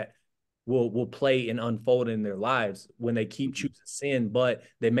impact that will play and unfold in their lives when they keep choosing sin, but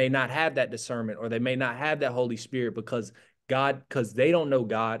they may not have that discernment, or they may not have that Holy Spirit because they don't know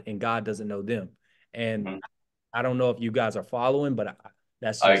God and God doesn't know them. And Mhm. I don't know if you guys are following, but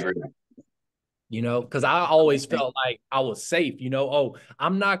that's I just, agree. because I always felt like I was safe, oh,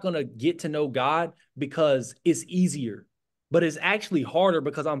 I'm not going to get to know God because it's easier, but it's actually harder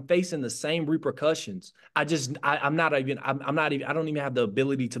because I'm facing the same repercussions. I'm not even, I'm not even, I don't even have the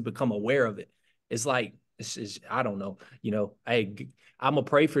ability to become aware of it. It's like, I don't know, hey, I'm gonna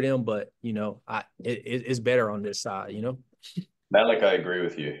pray for them, but it's better on this side. Malik, I agree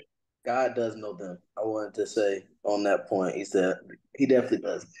with you. God does know them. I wanted to say on that point, he said he definitely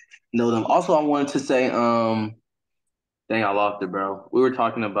does know them. Also, I wanted to say, dang, I lost it, bro. We were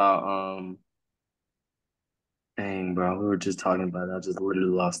talking about, dang, bro, we were just talking about it. I just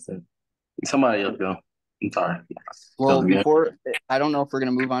literally lost it. Somebody else go. I'm sorry. Well, before, I don't know if we're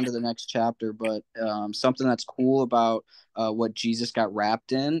going to move on to the next chapter, but something that's cool about what Jesus got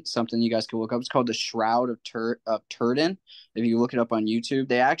wrapped in, something you guys can look up, it's called the Shroud of Turin. If you look it up on YouTube,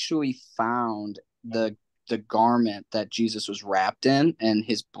 they actually found the garment that Jesus was wrapped in, and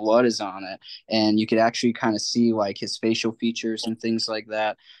his blood is on it, and you could actually kind of see like his facial features and things like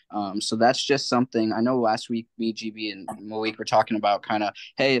that. So that's just something. I know last week me, GB, and Malik were talking about kind of,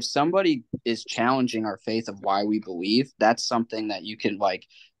 hey, if somebody is challenging our faith of why we believe, that's something that you can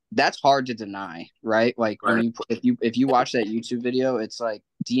that's hard to deny, right? Like when Right. you if you watch that YouTube video, it's like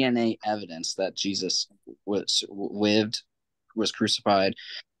DNA evidence that Jesus lived, was crucified,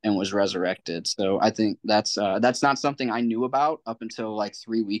 and was resurrected. So I think that's not something I knew about up until like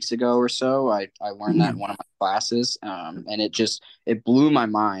 3 weeks ago or so. I learned that in one of my classes, and it blew my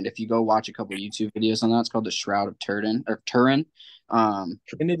mind. If you go watch a couple YouTube videos on that, it's called the Shroud of Turin. Send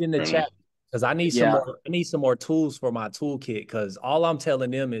it in the chat because I need some Yeah. more. I need some more tools for my toolkit because all I'm telling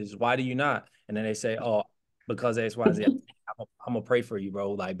them is, why do you not? And then they say, oh, because X, Y, Z. I'm gonna pray for you,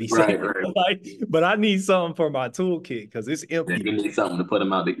 bro. Like, be safe. Like, but I need something for my toolkit because it's empty. Yeah, you need something to put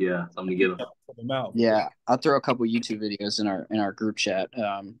them out. Something to get them. Put them out. Yeah, I'll throw a couple YouTube videos in our group chat.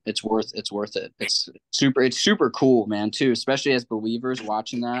 It's worth it. It's super cool, man. Too, especially as believers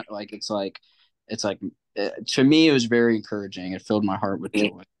watching that. It's like to me, it was very encouraging. It filled my heart with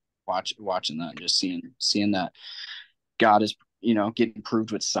joy watching that, just seeing that God is getting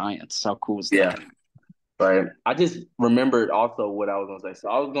proved with science. How cool is that? Yeah. Right. I just remembered also what I was gonna say. So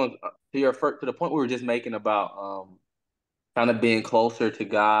I was going to the point we were just making about kind of being closer to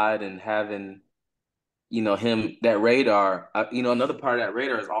God and having him, that radar. Another part of that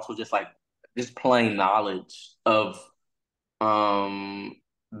radar is also just like just plain knowledge of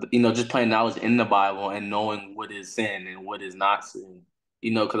just plain knowledge in the Bible and knowing what is sin and what is not sin.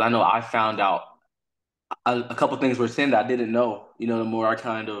 Because I know I found out a couple things were sin that I didn't know. The more I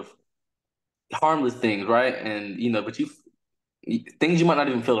kind of harmless things, right? And but things you might not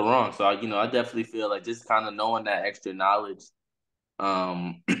even feel are wrong. So I definitely feel like just kind of knowing that extra knowledge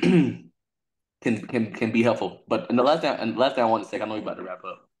can be helpful. But the last thing I want to say, I know we're about to wrap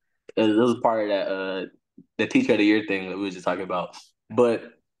up. This was part of that the teacher of the year thing that we were just talking about. But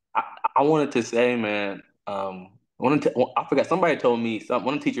I, I wanted to say, man, I forgot, somebody told me,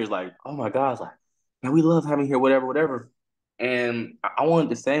 one of the teachers like, oh my gosh, like, man, we love having you here, whatever. And I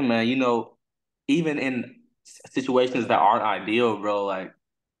wanted to say, man, even in situations that aren't ideal, bro, like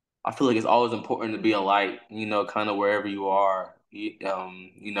I feel like it's always important to be a light, kind of wherever you are,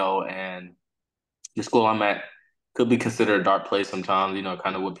 and the school I'm at could be considered a dark place sometimes,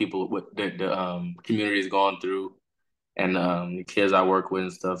 kind of what the community is going through, and the kids I work with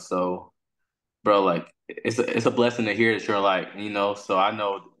and stuff. So, bro, like it's a blessing to hear that you're like, so I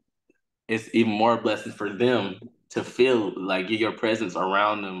know it's even more a blessing for them to feel like your presence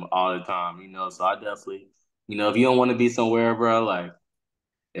around them all the time, So I definitely, if you don't want to be somewhere, bro, like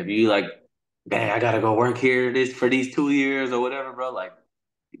if you like, dang, I gotta go work here for these 2 years or whatever, bro, like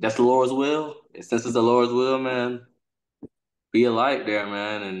that's the Lord's will. Since it's the Lord's will, man, be a light there,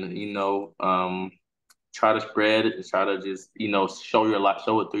 man, and try to spread it and try to just show your life,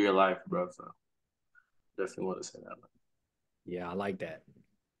 show it through your life, bro. So definitely want to say that. Yeah, I like that.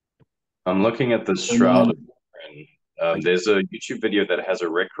 I'm looking at the Shroud of Turin. There's a YouTube video that has a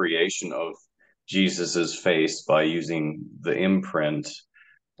recreation of Jesus's face by using the imprint.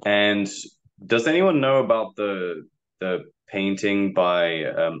 And does anyone know about the painting by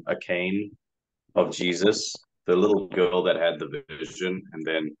a cane of Jesus, the little girl that had the vision, and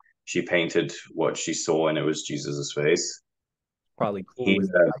then she painted what she saw, and it was Jesus's face? Probably cool. He, Is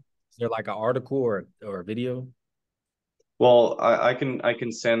there like an article or a video? well, I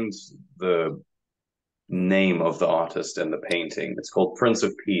can send the name of the artist and the painting. It's called Prince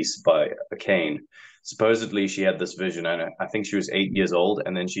of Peace by a cane. Supposedly, she had this vision, and I think she was 8 years old,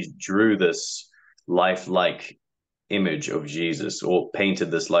 and then she drew this lifelike image of Jesus, or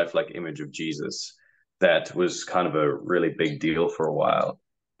painted this lifelike image of Jesus that was kind of a really big deal for a while.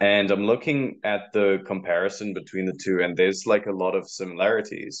 And I'm looking at the comparison between the two, and there's like a lot of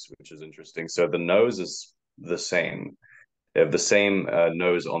similarities, which is interesting. So the nose is the same. They have the same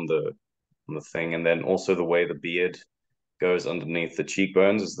nose on the thing, and then also the way the beard goes underneath the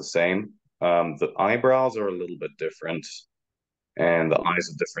cheekbones is the same. The eyebrows are a little bit different, and the eyes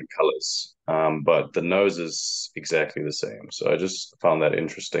are different colors, but the nose is exactly the same. So I just found that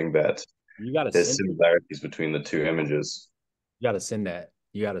interesting that You gotta there's send similarities between the two images. You gotta send that.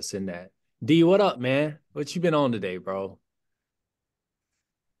 You gotta send that. D, what up, man? What you been on today, bro?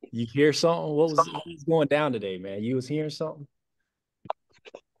 You hear something? What was going down today, man? You was hearing something?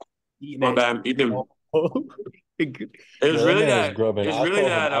 Eating My that. bad. Ethan. It was Yeah, that really man was that. grubbing. It's I really call him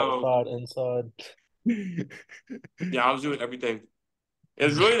that. outside, inside. Yeah, I was doing everything.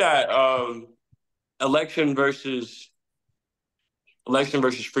 It's really that. Election versus election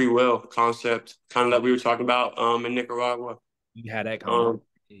versus free will concept, kind of that we were talking about. In Nicaragua. You had that Um.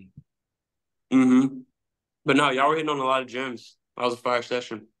 conversation. But no, y'all were hitting on a lot of gems. That was a fire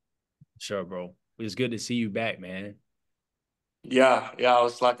session. Sure, bro. It was good to see you back, man. Yeah. I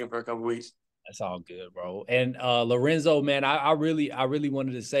was slacking for a couple weeks. That's all good, bro. And Lorenzo, man, I really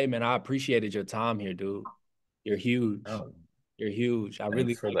wanted to say, man, I appreciated your time here, dude. You're huge. Oh, You're huge. I Thanks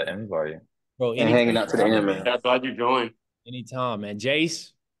really for like the it. invite. Bro, And hanging out to the end, man. Yeah, glad you joined. anytime, man.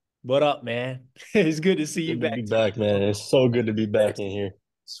 Jace, what up, man? It's good to see you Good to back be too. back, man. It's so good to be back in here.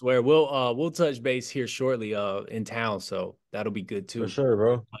 Swear we'll touch base here shortly in town, so that'll be good For too. sure,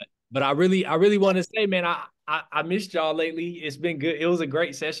 bro. But I really want to say, man, I missed y'all lately. It's been good. It was a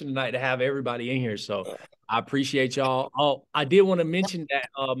great session tonight to have everybody in here. So I appreciate y'all. Oh, I did want to mention that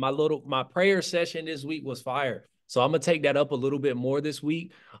my prayer session this week was fire. So I'm gonna take that up a little bit more this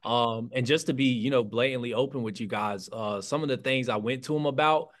week. And just to be, blatantly open with you guys, some of the things I went to him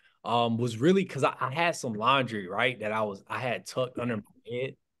about was really because I had some laundry, right, that I had tucked under my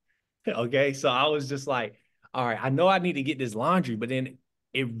bed. Okay, so I was just like, all right, I know I need to get this laundry, but then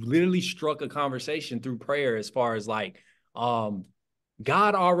it literally struck a conversation through prayer as far as like, God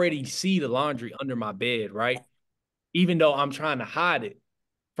already see the laundry under my bed, right? Even though I'm trying to hide it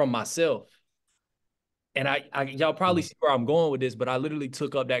from myself. And y'all probably see where I'm going with this, but I literally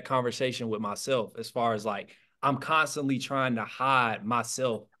took up that conversation with myself as far as like, I'm constantly trying to hide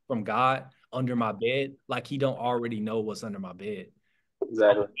myself from God under my bed, like he don't already know what's under my bed.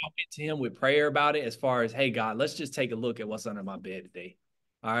 Exactly. I went to him with prayer about it as far as, hey, God, let's just take a look at what's under my bed today.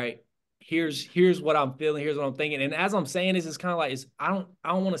 All right. Here's what I'm feeling. Here's what I'm thinking. And as I'm saying this, it's kind of like I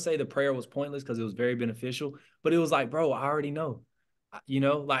don't want to say the prayer was pointless because it was very beneficial, but it was like, bro, I already know.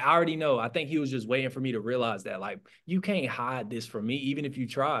 Like I already know. I think he was just waiting for me to realize that, like, you can't hide this from me, even if you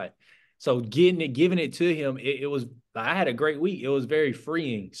try. So giving it to him, it was, I had a great week. It was very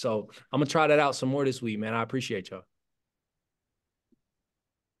freeing. So I'm gonna try that out some more this week, man. I appreciate y'all.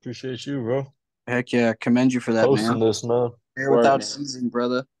 Appreciate you, bro. Heck yeah, commend you for that, Posting man. this, man. Prayer Word, without man. ceasing,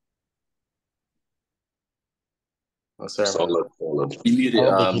 brother. Yes, sir. Solid. You I muted.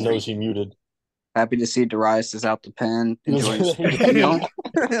 don't think he knows he muted. Happy to see Darius is out the pen, enjoying some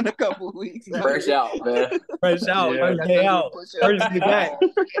in a couple of weeks. Fresh out, man. Fresh out, Yeah. first day out, first day back.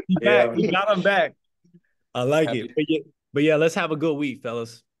 He back. Yeah. He got him back. I like Happy. it. But yeah, let's have a good week,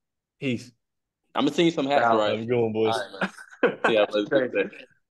 fellas. Peace. I'm gonna send you some hats, Have right? a good one, boys. All right, man. Yeah, let's